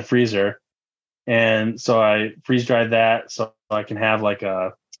year in the freezer, and so I freeze dried that so I can have like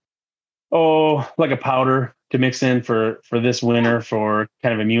a powder to mix in for this winter for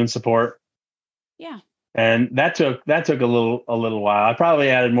kind of immune support. Yeah. And that took a little while. I probably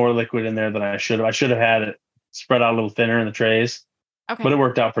added more liquid in there than I should have. I should have had it spread out a little thinner in the trays. Okay. But it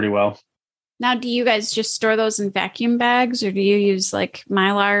worked out pretty well. Now, do you guys just store those in vacuum bags, or do you use like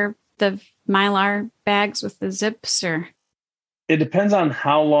the Mylar bags with the zips, or? It depends on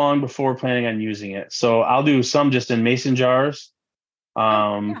how long before planning on using it. So I'll do some just in mason jars.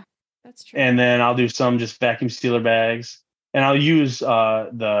 Yeah, that's true. And then I'll do some just vacuum sealer bags. And I'll use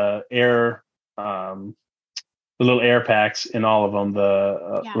the air, the little air packs in all of them,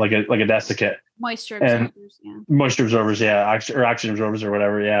 like a desiccant. Moisture absorbers, Moisture absorbers, or oxygen absorbers or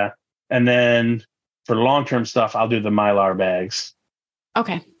whatever, yeah. And then for long-term stuff, I'll do the Mylar bags.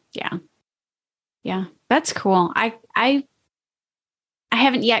 Okay. Yeah. That's cool. I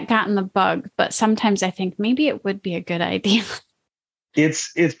haven't yet gotten the bug, but sometimes I think maybe it would be a good idea.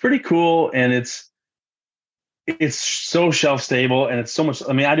 It's pretty cool, and it's so shelf stable, and it's so much.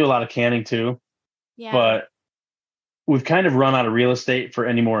 I mean, I do a lot of canning too, but we've kind of run out of real estate for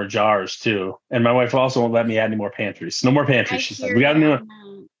any more jars too. And my wife also won't let me add any more pantries. No more pantries. She said we got to do.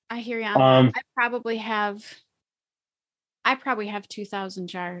 I hear you. I probably have 2,000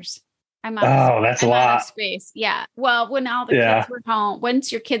 jars. That's a lot of space. Yeah. Well, when all the kids were home,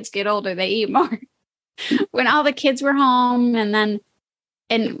 once your kids get older, they eat more. When all the kids were home, I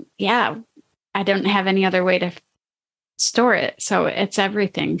don't have any other way to store it. So it's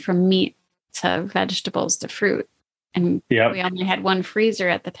everything from meat to vegetables to fruit. And we only had one freezer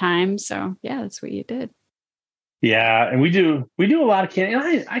at the time. So yeah, that's what you did. Yeah. And we do a lot of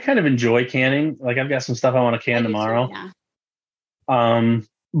canning. I kind of enjoy canning. Like I've got some stuff I want to can tomorrow. Too, yeah.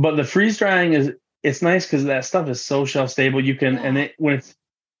 But the freeze drying it's nice because that stuff is so shelf stable. You can, when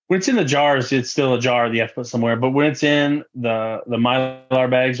it's in the jars, it's still a jar that you have to put somewhere. But when it's in the Mylar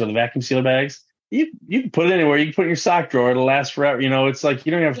bags or the vacuum sealer bags, you can put it anywhere. You can put it in your sock drawer. It'll last forever. It's like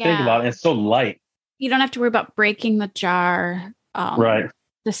you don't have to think about it. It's so light. You don't have to worry about breaking the jar. Right.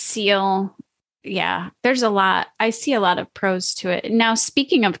 The seal. Yeah, there's a lot. I see a lot of pros to it. Now,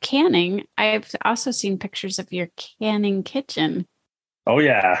 speaking of canning, I've also seen pictures of your canning kitchen. Oh,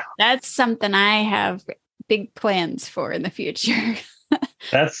 yeah. That's something I have big plans for in the future.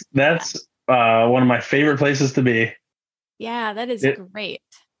 That's one of my favorite places to be. Yeah, that is great.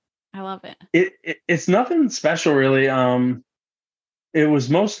 I love it. It's nothing special, really. It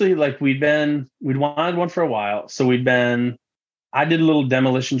was mostly like we'd wanted one for a while. So I did a little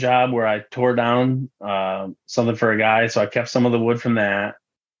demolition job where I tore down something for a guy. So I kept some of the wood from that.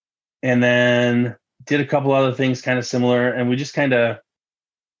 And then did a couple other things kind of similar. And we just kind of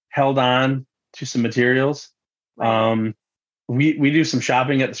held on to some materials. Right. We do some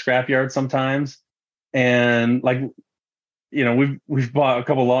shopping at the scrapyard sometimes. And we've bought a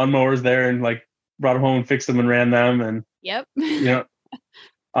couple lawnmowers there and brought them home and fixed them and ran them. And, yep.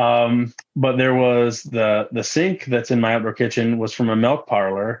 But there was the sink that's in my outdoor kitchen was from a milk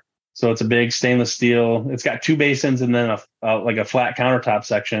parlor. So it's a big stainless steel. It's got 2 basins and then like a flat countertop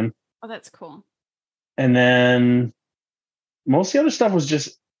section. Oh, that's cool. And then most of the other stuff was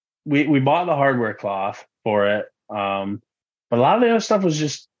just we bought the hardware cloth for it. But a lot of the other stuff was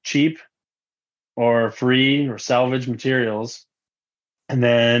just cheap or free or salvage materials. And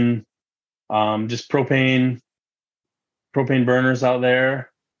then just propane burners out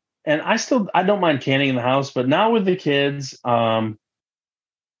there. And I don't mind canning in the house, but now with the kids,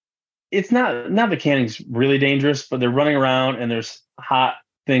 it's not the canning's really dangerous, but they're running around and there's hot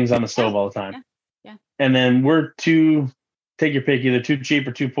things on the stove all the time. Yeah. Yeah. And then we're take your pick, either too cheap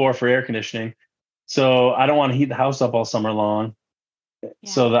or too poor for air conditioning. So I don't want to heat the house up all summer long. Yeah.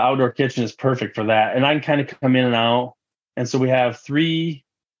 So the outdoor kitchen is perfect for that. And I can kind of come in and out. And so we have 3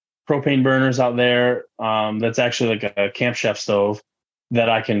 propane burners out there. That's actually like a Camp Chef stove that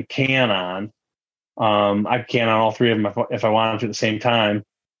I can can on. I can on all 3 of them if I wanted to at the same time.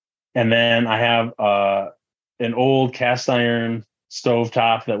 And then I have an old cast iron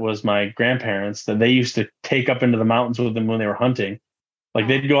stovetop that was my grandparents that they used to take up into the mountains with them when they were hunting. Like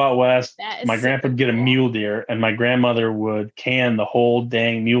they'd go out west. My grandpa would get a mule deer, and my grandmother would can the whole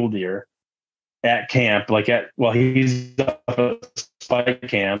dang mule deer at camp. He's up at spike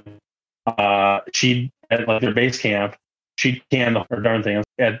camp. She'd at like their base camp. She'd can the whole darn thing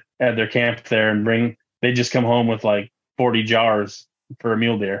at their camp there and they'd just come home with like 40 jars for a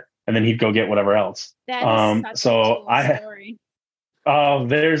mule deer, and then he'd go get whatever else. That is such a cool story.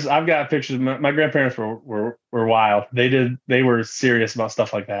 I've got pictures. My grandparents were wild. They were serious about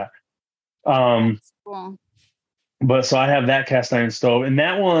stuff like that. That's cool. But so I have that cast iron stove, and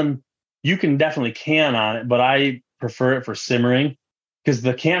that one you can definitely can on it, but I prefer it for simmering because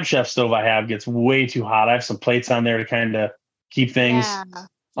the Camp Chef stove I have gets way too hot. I have some plates on there to kind of keep things.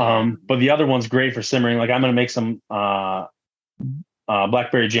 Yeah. But the other one's great for simmering. Like I'm going to make some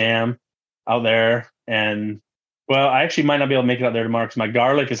blackberry jam out there, and well, I actually might not be able to make it out there tomorrow because my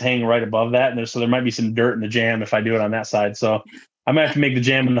garlic is hanging right above that, and so there might be some dirt in the jam if I do it on that side. So I might have to make the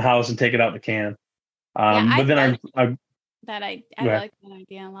jam in the house and take it out the can. But then I like that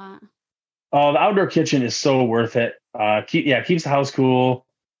idea a lot. Oh, the outdoor kitchen is so worth it. Keeps the house cool,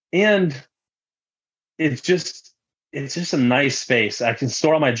 and it's just a nice space. I can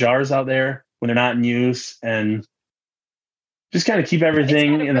store all my jars out there when they're not in use, and just kind of keep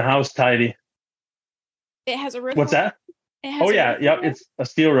everything in the house tidy. It has a roof. What's that? It has yep. It's a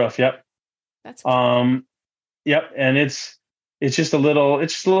steel roof. Yep. That's cool. Yep. And it's just a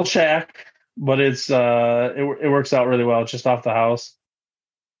little shack, but it works out really well. It's just off the house.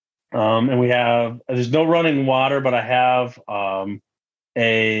 And there's no running water, but I have an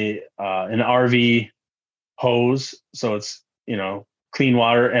RV hose, so it's clean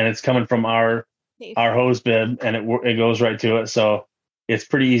water, and it's coming from our hose bib, and it goes right to it, so it's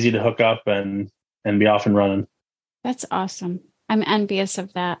pretty easy to hook up and be off and running. That's awesome. I'm envious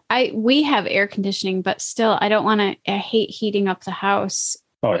of that. We have air conditioning, but still, I hate heating up the house.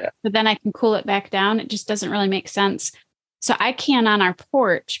 Oh yeah. But then I can cool it back down. It just doesn't really make sense. So I can on our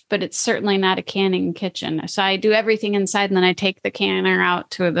porch, but it's certainly not a canning kitchen. So I do everything inside, and then I take the canner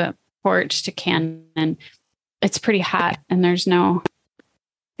out to the porch to can, and it's pretty hot, and there's no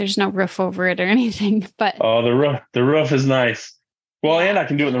roof over it or anything. But the roof is nice. Well, and I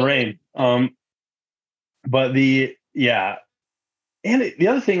can do it in the rain. But the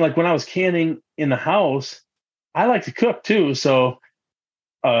other thing, like when I was canning in the house, I like to cook too. So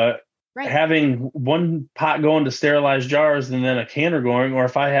having one pot going to sterilize jars and then a canner going, or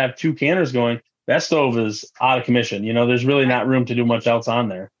if I have 2 canners going, that stove is out of commission. There's really not room to do much else on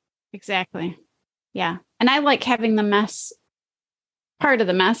there. Exactly. Yeah. And I like having part of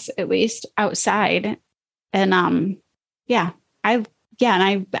the mess, at least outside. And I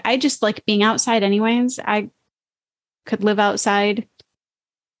just like being outside anyways. I could live outside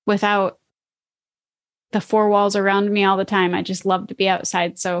without the 4 walls around me all the time. I just love to be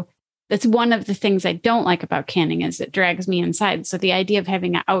outside. So that's one of the things I don't like about canning is it drags me inside. So the idea of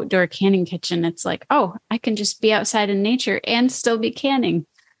having an outdoor canning kitchen, it's like, oh, I can just be outside in nature and still be canning.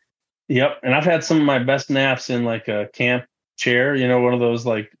 Yep. And I've had some of my best naps in like a camp chair, one of those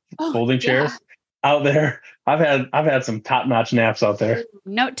like folding chairs out there. I've had some top-notch naps out there.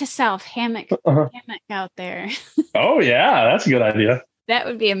 Note to self, hammock out there. Oh yeah, that's a good idea. That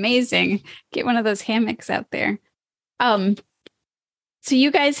would be amazing. Get one of those hammocks out there. So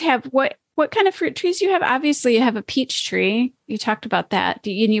you guys have what kind of fruit trees do you have? Obviously you have a peach tree. You talked about that.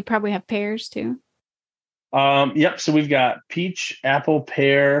 You probably have pears too? Yep. So we've got peach, apple,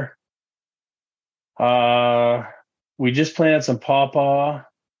 pear. We just planted some pawpaw.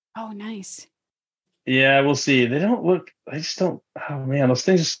 Oh, nice. Yeah, we'll see. They don't look. I just don't. Oh man, those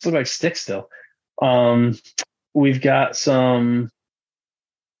things just look like sticks still. Um, we've got some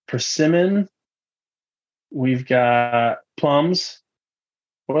persimmon. We've got plums.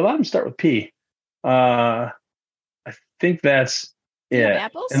 Well, a lot of them start with P. I think that's Do you have it.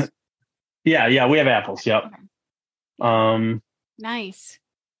 apples? And yeah, we have apples. Yep. Okay. Yeah. Um, Nice.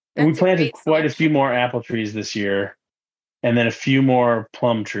 and we That's a planted great quite a few selection. more apple trees this year, and then a few more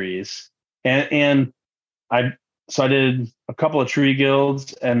plum trees. And I so I did a couple of tree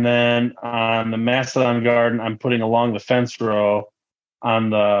guilds, and then on the mastodon garden, I'm putting along the fence row on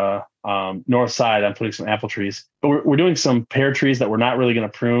the north side. I'm putting some apple trees, but we're doing some pear trees that we're not really going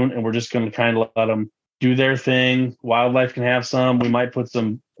to prune, and we're just going to kind of let them do their thing. Wildlife can have some. We might put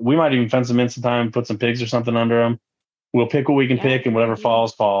some. We might even fence them in sometime, put some pigs or something under them. We'll pick what we can Yeah, pick, and good whatever idea.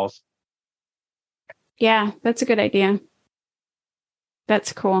 falls, falls. Yeah, that's a good idea.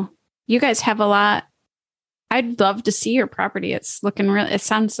 That's cool. You guys have a lot. I'd love to see your property. It's looking real. It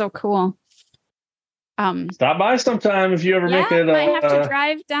sounds so cool. Stop by sometime if you ever Yeah, make it. might have to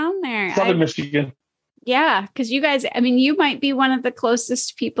drive down there. Southern Michigan. Yeah, because you guys, I mean, you might be one of the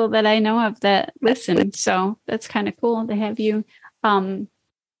closest people that I know of that listen. So that's kind of cool to have you.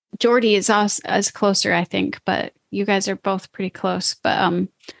 Jordy is also as closer, I think, but you guys are both pretty close. But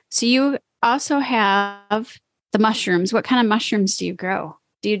so you also have the mushrooms. What kind of mushrooms do you grow?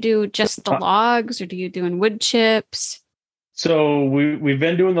 Do you do just the logs, or do you do in wood chips? So we've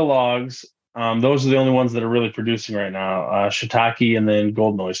been doing the logs. Those are the only ones that are really producing right now. Shiitake and then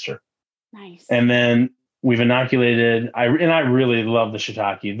golden oyster. Nice. And then we've inoculated. I really love the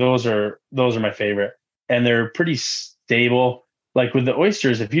shiitake. Those are my favorite, and they're pretty stable. Like with the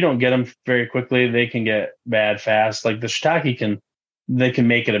oysters, if you don't get them very quickly, they can get bad fast. Like the shiitake they can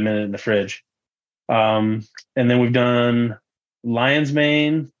make it a minute in the fridge. And then we've done lion's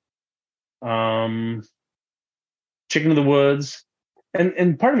mane, um, chicken of the woods,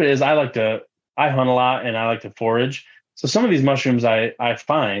 and part of it is I hunt a lot and I like to forage. So some of these mushrooms I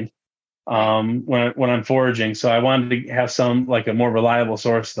find when I'm foraging. So I wanted to have some like a more reliable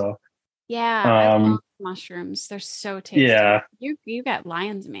source though. Yeah, I love mushrooms. They're so tasty. Yeah. You got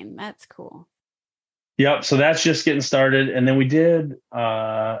lion's mane. That's cool. Yep. So that's just getting started. And then we did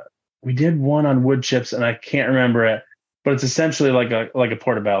one on wood chips and I can't remember it, but it's essentially like a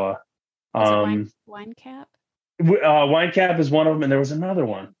portobello. Is it wine cap? Wine cap is one of them, and there was another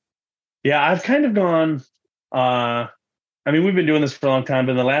one. Yeah, I've kind of gone. I mean, we've been doing this for a long time,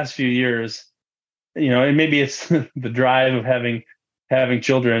 but in the last few years, and maybe it's the drive of having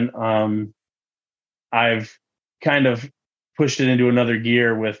children. I've kind of pushed it into another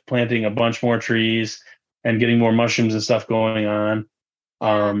gear with planting a bunch more trees and getting more mushrooms and stuff going on.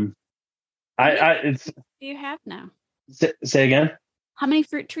 It's. Do you have now? Say again. How many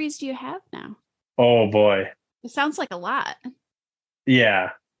fruit trees do you have now? Oh boy. It sounds like a lot.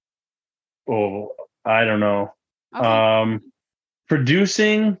 Yeah. Oh, I don't know. Okay.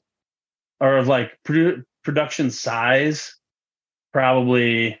 Producing or like production size,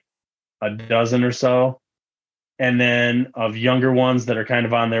 probably a dozen or so. And then of younger ones that are kind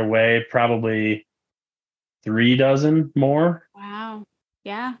of on their way, probably 3 dozen more. Wow.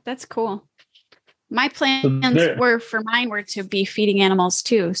 Yeah, that's cool. My plans were to be feeding animals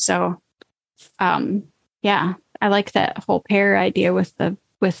too. So, yeah, I like that whole pear idea with the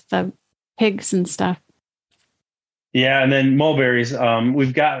pigs and stuff. Yeah, and then mulberries.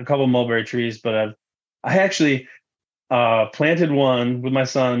 We've got a couple of mulberry trees, but I actually planted one with my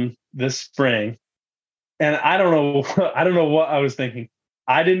son this spring, and I don't know what I was thinking.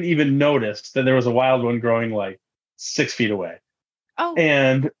 I didn't even notice that there was a wild one growing like 6 feet away. Oh,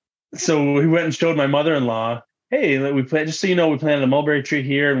 and so we went and showed my mother-in-law, hey, we planted, just so you know, we planted a mulberry tree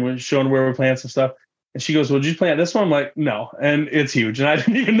here, and we're showing where we planted some stuff. And she goes, well, did you plant this one? I'm like, no. And it's huge. And I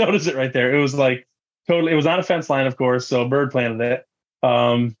didn't even notice it right there. It was like totally, it was on a fence line, of course. So a bird planted it.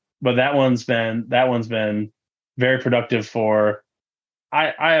 But that one's been very productive for,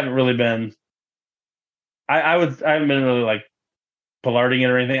 I haven't really been, I haven't been really like pollarding it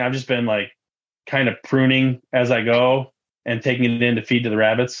or anything. I've just been like kind of pruning as I go and taking it in to feed to the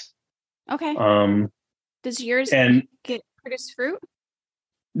rabbits. Okay. Does yours produce fruit?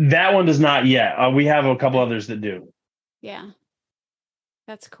 That one does not yet. We have a couple others that do. Yeah,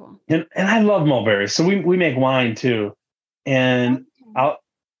 that's cool. And I love mulberries, so we make wine too. And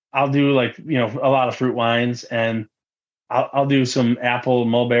I'll do like a lot of fruit wines, and I'll do some apple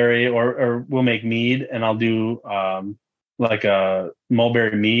mulberry, or we'll make mead, and I'll do like a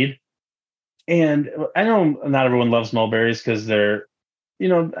mulberry mead. And I know not everyone loves mulberries because they're,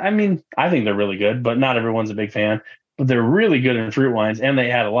 I mean, I think they're really good, but not everyone's a big fan. But they're really good in fruit wines, and they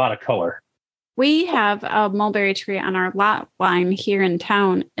add a lot of color. We have a mulberry tree on our lot line here in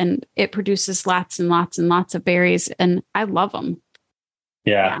town, and it produces lots and lots and lots of berries, and I love them.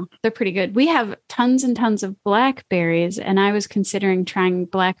 Yeah. Yeah, they're pretty good. We have tons and tons of blackberries, and I was considering trying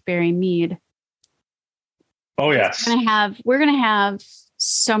blackberry mead. Oh, yes. We're gonna have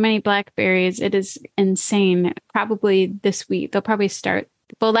so many blackberries. It is insane. Probably this week. They'll probably start.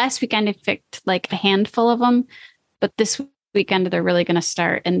 Well, last weekend I picked like a handful of them, but this weekend they're really gonna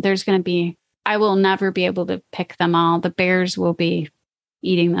start. And there's gonna be, I will never be able to pick them all. The bears will be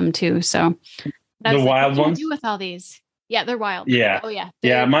eating them too. So The wild what ones? do I do with all these? Yeah, they're wild. Yeah. Oh yeah.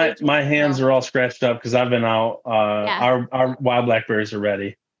 Yeah. They My just hands grow. are all scratched up because I've been out. Yeah. Our wild blackberries are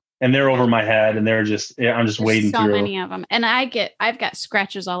ready and they're over my head and I'm just There's wading so through. many of them. And I've got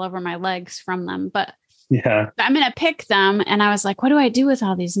scratches all over my legs from them, but Yeah. I'm going to pick them. And I was like, what do I do with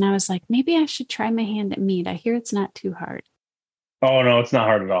all these? And I was like, maybe I should try my hand at meat. I hear it's not too hard. Oh, no, it's not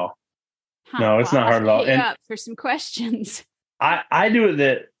hard at all. Huh. No, Well, it's not I'll have hard at to all. hit you And up for some questions. I do it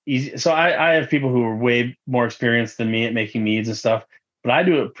that easy. So I have people who are way more experienced than me at making meads and stuff, but I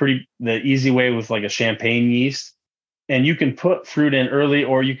do it the easy way with like a champagne yeast. And you can put fruit in early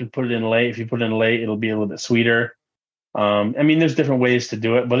or you can put it in late. If you put it in late, it'll be a little bit sweeter. I mean, there's different ways to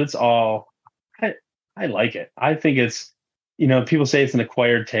do it, but it's all, I like it. I think it's, people say it's an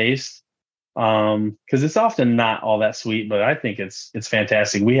acquired taste because it's often not all that sweet, but I think it's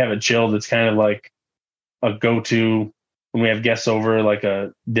fantastic. We have it chilled. It's kind of like a go-to when we have guests over, like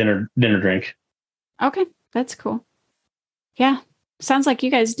a dinner drink. Okay. That's cool. Yeah. Sounds like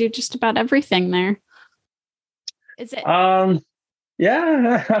you guys do just about everything there. Is it?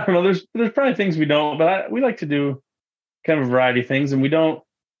 Yeah, I don't know. There's probably things we don't, but we like to do kind of a variety of things, and we don't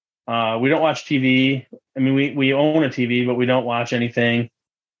watch TV. I mean, we own a TV, but we don't watch anything.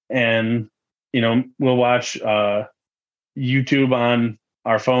 And we'll watch YouTube on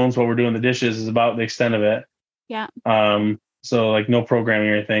our phones while we're doing the dishes is about the extent of it. Yeah. So like no programming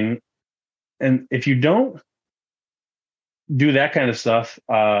or anything. And if you don't do that kind of stuff,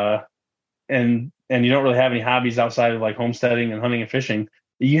 and you don't really have any hobbies outside of like homesteading and hunting and fishing,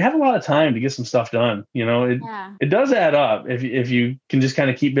 you have a lot of time to get some stuff done. It does add up if you can just kind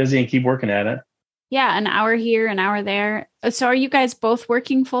of keep busy and keep working at it. Yeah. An hour here, an hour there. So are you guys both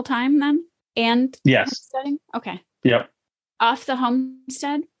working full time then? And yes. Homesteading? Okay. Yep. Off the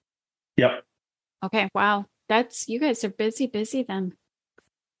homestead? Yep. Okay. Wow. You guys are busy then.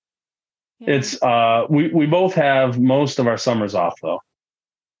 Yeah. It's we both have most of our summers off though.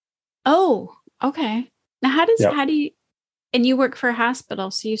 Oh, okay. Now how do you, and you work for a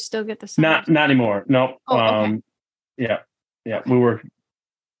hospital, so you still get the summers? Not anymore. No. Oh, okay. Yeah. Okay. We work.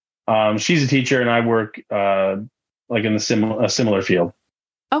 She's a teacher and I work like in a similar field.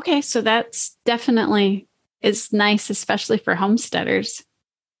 Okay, so that's definitely is nice, especially for homesteaders.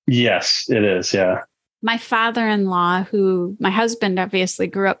 Yes, it is. Yeah. My father-in-law, my husband obviously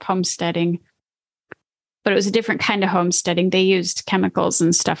grew up homesteading, but it was a different kind of homesteading. They used chemicals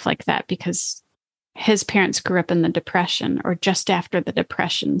and stuff like that because his parents grew up in the Depression or just after the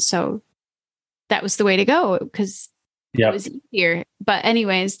Depression. So that was the way to go because it was easier. But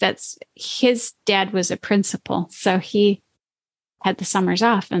anyways, his dad was a principal. So he had the summers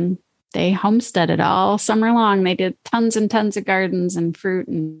off and they homesteaded all summer long. They did tons and tons of gardens and fruit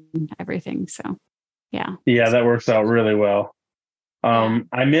and everything. So yeah. Yeah, that works out really well.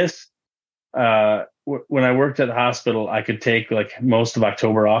 I miss when I worked at the hospital, I could take like most of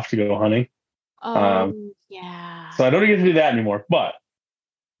October off to go hunting. Yeah. So I don't get to do that anymore, but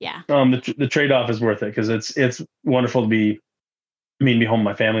yeah, the trade-off is worth it because it's wonderful to be home with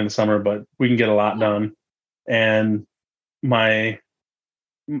my family in the summer, but we can get a lot done. And my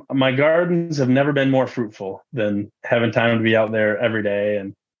gardens have never been more fruitful than having time to be out there every day.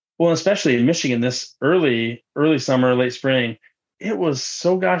 And well, especially in Michigan, this early summer, late spring, it was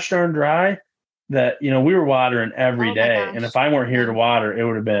so gosh darn dry that, we were watering every day. And if I weren't here to water, it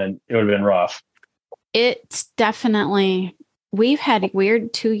would have been rough. It's definitely, we've had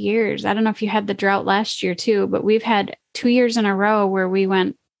weird 2 years. I don't know if you had the drought last year too, but we've had 2 years in a row where we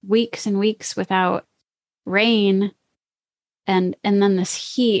went weeks and weeks without rain. And then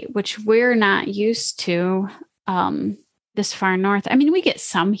this heat, which we're not used to this far north. I mean, we get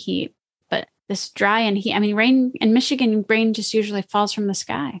some heat, but this dry and heat, I mean, rain in Michigan, rain just usually falls from the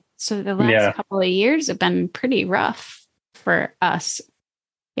sky. So the last couple of years have been pretty rough for us.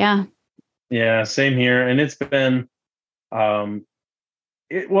 Yeah. Yeah, same here. And it's been,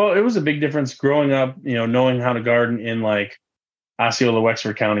 it was a big difference growing up, knowing how to garden in like Osceola,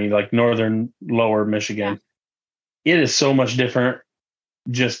 Wexford County, like northern lower Michigan. Yeah. It is so much different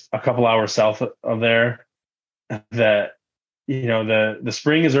just a couple hours south of there that the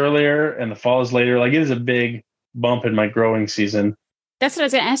spring is earlier and the fall is later. Like, it is a big bump in my growing season. That's what I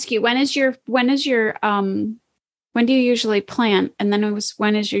was going to ask you. When do you usually plant? And then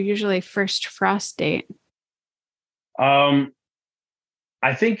when is your usually first frost date?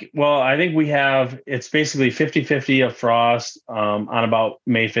 I think it's basically 50-50 of frost on about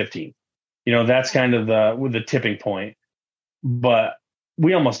May 15th. That's kind of the tipping point. But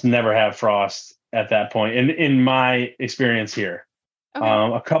we almost never have frost at that point in my experience here. Okay.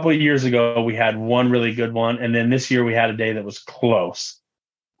 A couple of years ago, we had one really good one. And then this year we had a day that was close.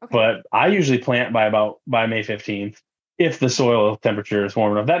 Okay. But I usually plant by May 15th if the soil temperature is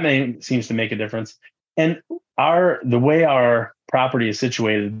warm enough. That seems to make a difference. And the way our property is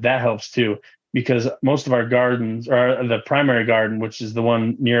situated, that helps too, because most of our gardens, or the primary garden, which is the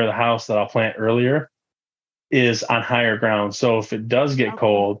one near the house that I'll plant earlier, is on higher ground. So if it does get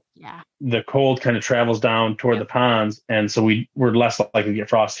cold, the cold kind of travels down toward the ponds. And so we're less likely to get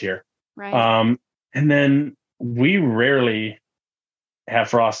frost here. Right. And then we rarely have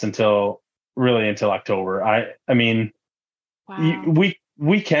frost until October. I mean,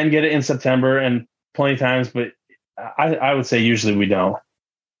 we can get it in September and plenty of times, but I would say usually we don't.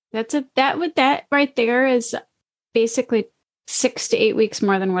 That right there is basically 6 to 8 weeks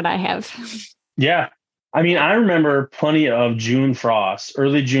more than what I have. Yeah. I mean, I remember plenty of June frosts,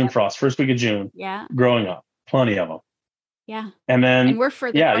 early June frost, first week of June. Yeah. Growing up, plenty of them. Yeah. And we're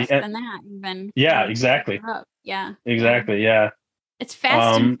further west than that even. Yeah, exactly. Yeah. Exactly. Yeah. It's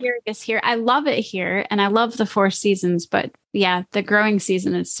fast and furious here. I love it here, and I love the 4 seasons, but yeah, the growing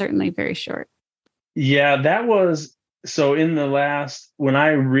season is certainly very short. Yeah, that was so when I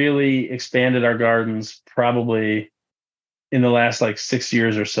really expanded our gardens, probably in the last like 6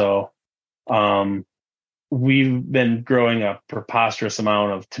 years or so, we've been growing a preposterous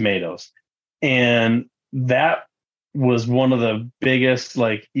amount of tomatoes. And that was one of the biggest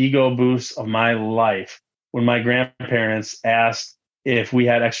like ego boosts of my life when my grandparents asked if we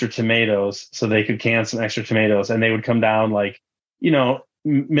had extra tomatoes so they could can some extra tomatoes, and they would come down like,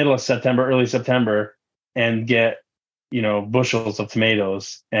 middle of September, early September, and get, bushels of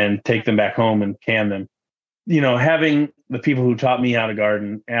tomatoes and take them back home and can them. Having the people who taught me how to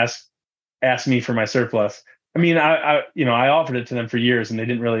garden ask me for my surplus. I mean, I offered it to them for years, and they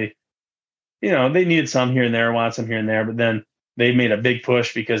didn't really, they needed some here and there, wanted some here and there, but then they made a big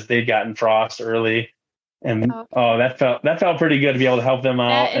push because they'd gotten frost early. And that felt pretty good to be able to help them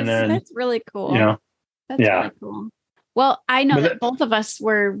out. That's really cool. That's really cool. Well, I know that both of us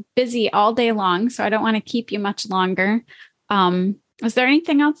were busy all day long, so I don't want to keep you much longer. Was there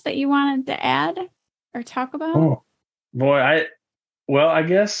anything else that you wanted to add or talk about? Oh, boy, I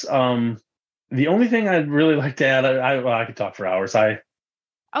guess the only thing I'd really like to add, I could talk for hours. I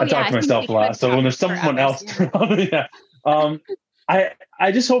talk to myself a lot. So when there's someone else,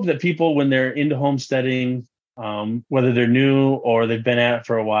 I just hope that people, when they're into homesteading, whether they're new or they've been at it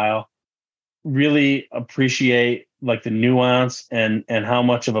for a while, really appreciate like the nuance and how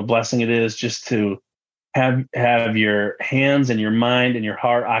much of a blessing it is just to have your hands and your mind and your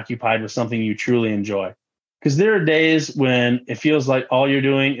heart occupied with something you truly enjoy. Because there are days when it feels like all you're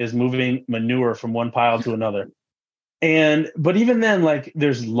doing is moving manure from one pile to another. But even then, like,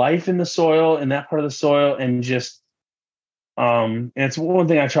 there's life in the soil, in that part of the soil, and just and it's one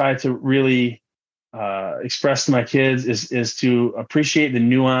thing I try to really express to my kids is to appreciate the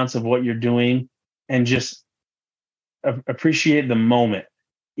nuance of what you're doing and just appreciate the moment.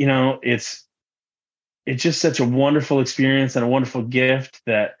 It's just such a wonderful experience and a wonderful gift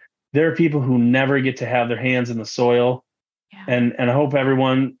that there are people who never get to have their hands in the soil. Yeah. And I hope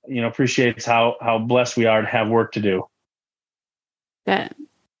everyone, appreciates how blessed we are to have work to do. That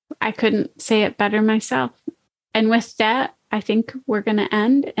I couldn't say it better myself. And with that, I think we're going to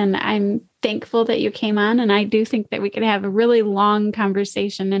end. And I'm thankful that you came on. And I do think that we could have a really long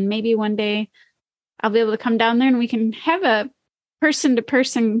conversation. And maybe one day I'll be able to come down there and we can have a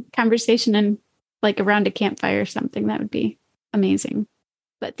person-to-person conversation and like around a campfire or something. That would be amazing.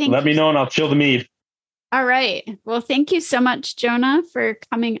 But let me know and I'll chill the mead. All right. Well, thank you so much, Jonah, for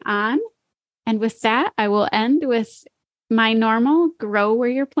coming on. And with that, I will end with my normal grow where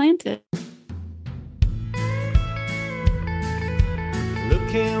you're planted.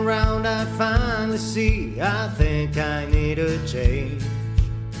 Looking around, I finally see I think I need a change.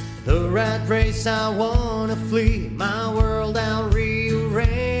 The rat race, I wanna flee. My world, I'll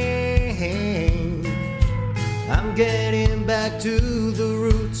rearrange. I'm getting back to the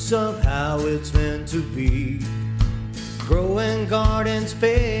roots of how it's meant to be. Growing gardens,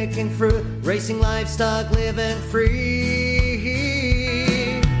 picking fruit, racing livestock, living free.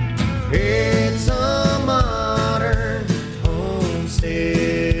 It's a modern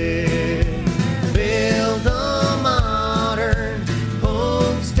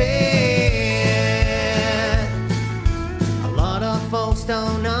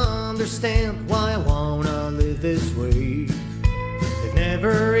understand why I wanna live this way. They've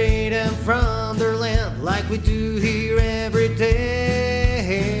never eaten from their land like we do here every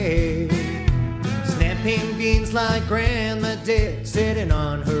day. Snapping beans like Grandma did, sitting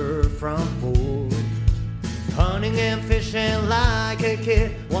on her front porch. Hunting and fishing like a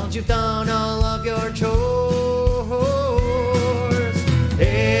kid once you've done all of your chores.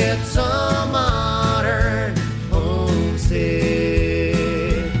 It's a modern homestead.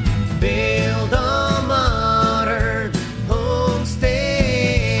 Build a modern homestead.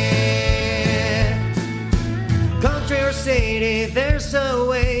 Country or city, there's a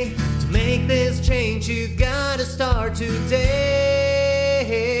way to make this change. You gotta start today.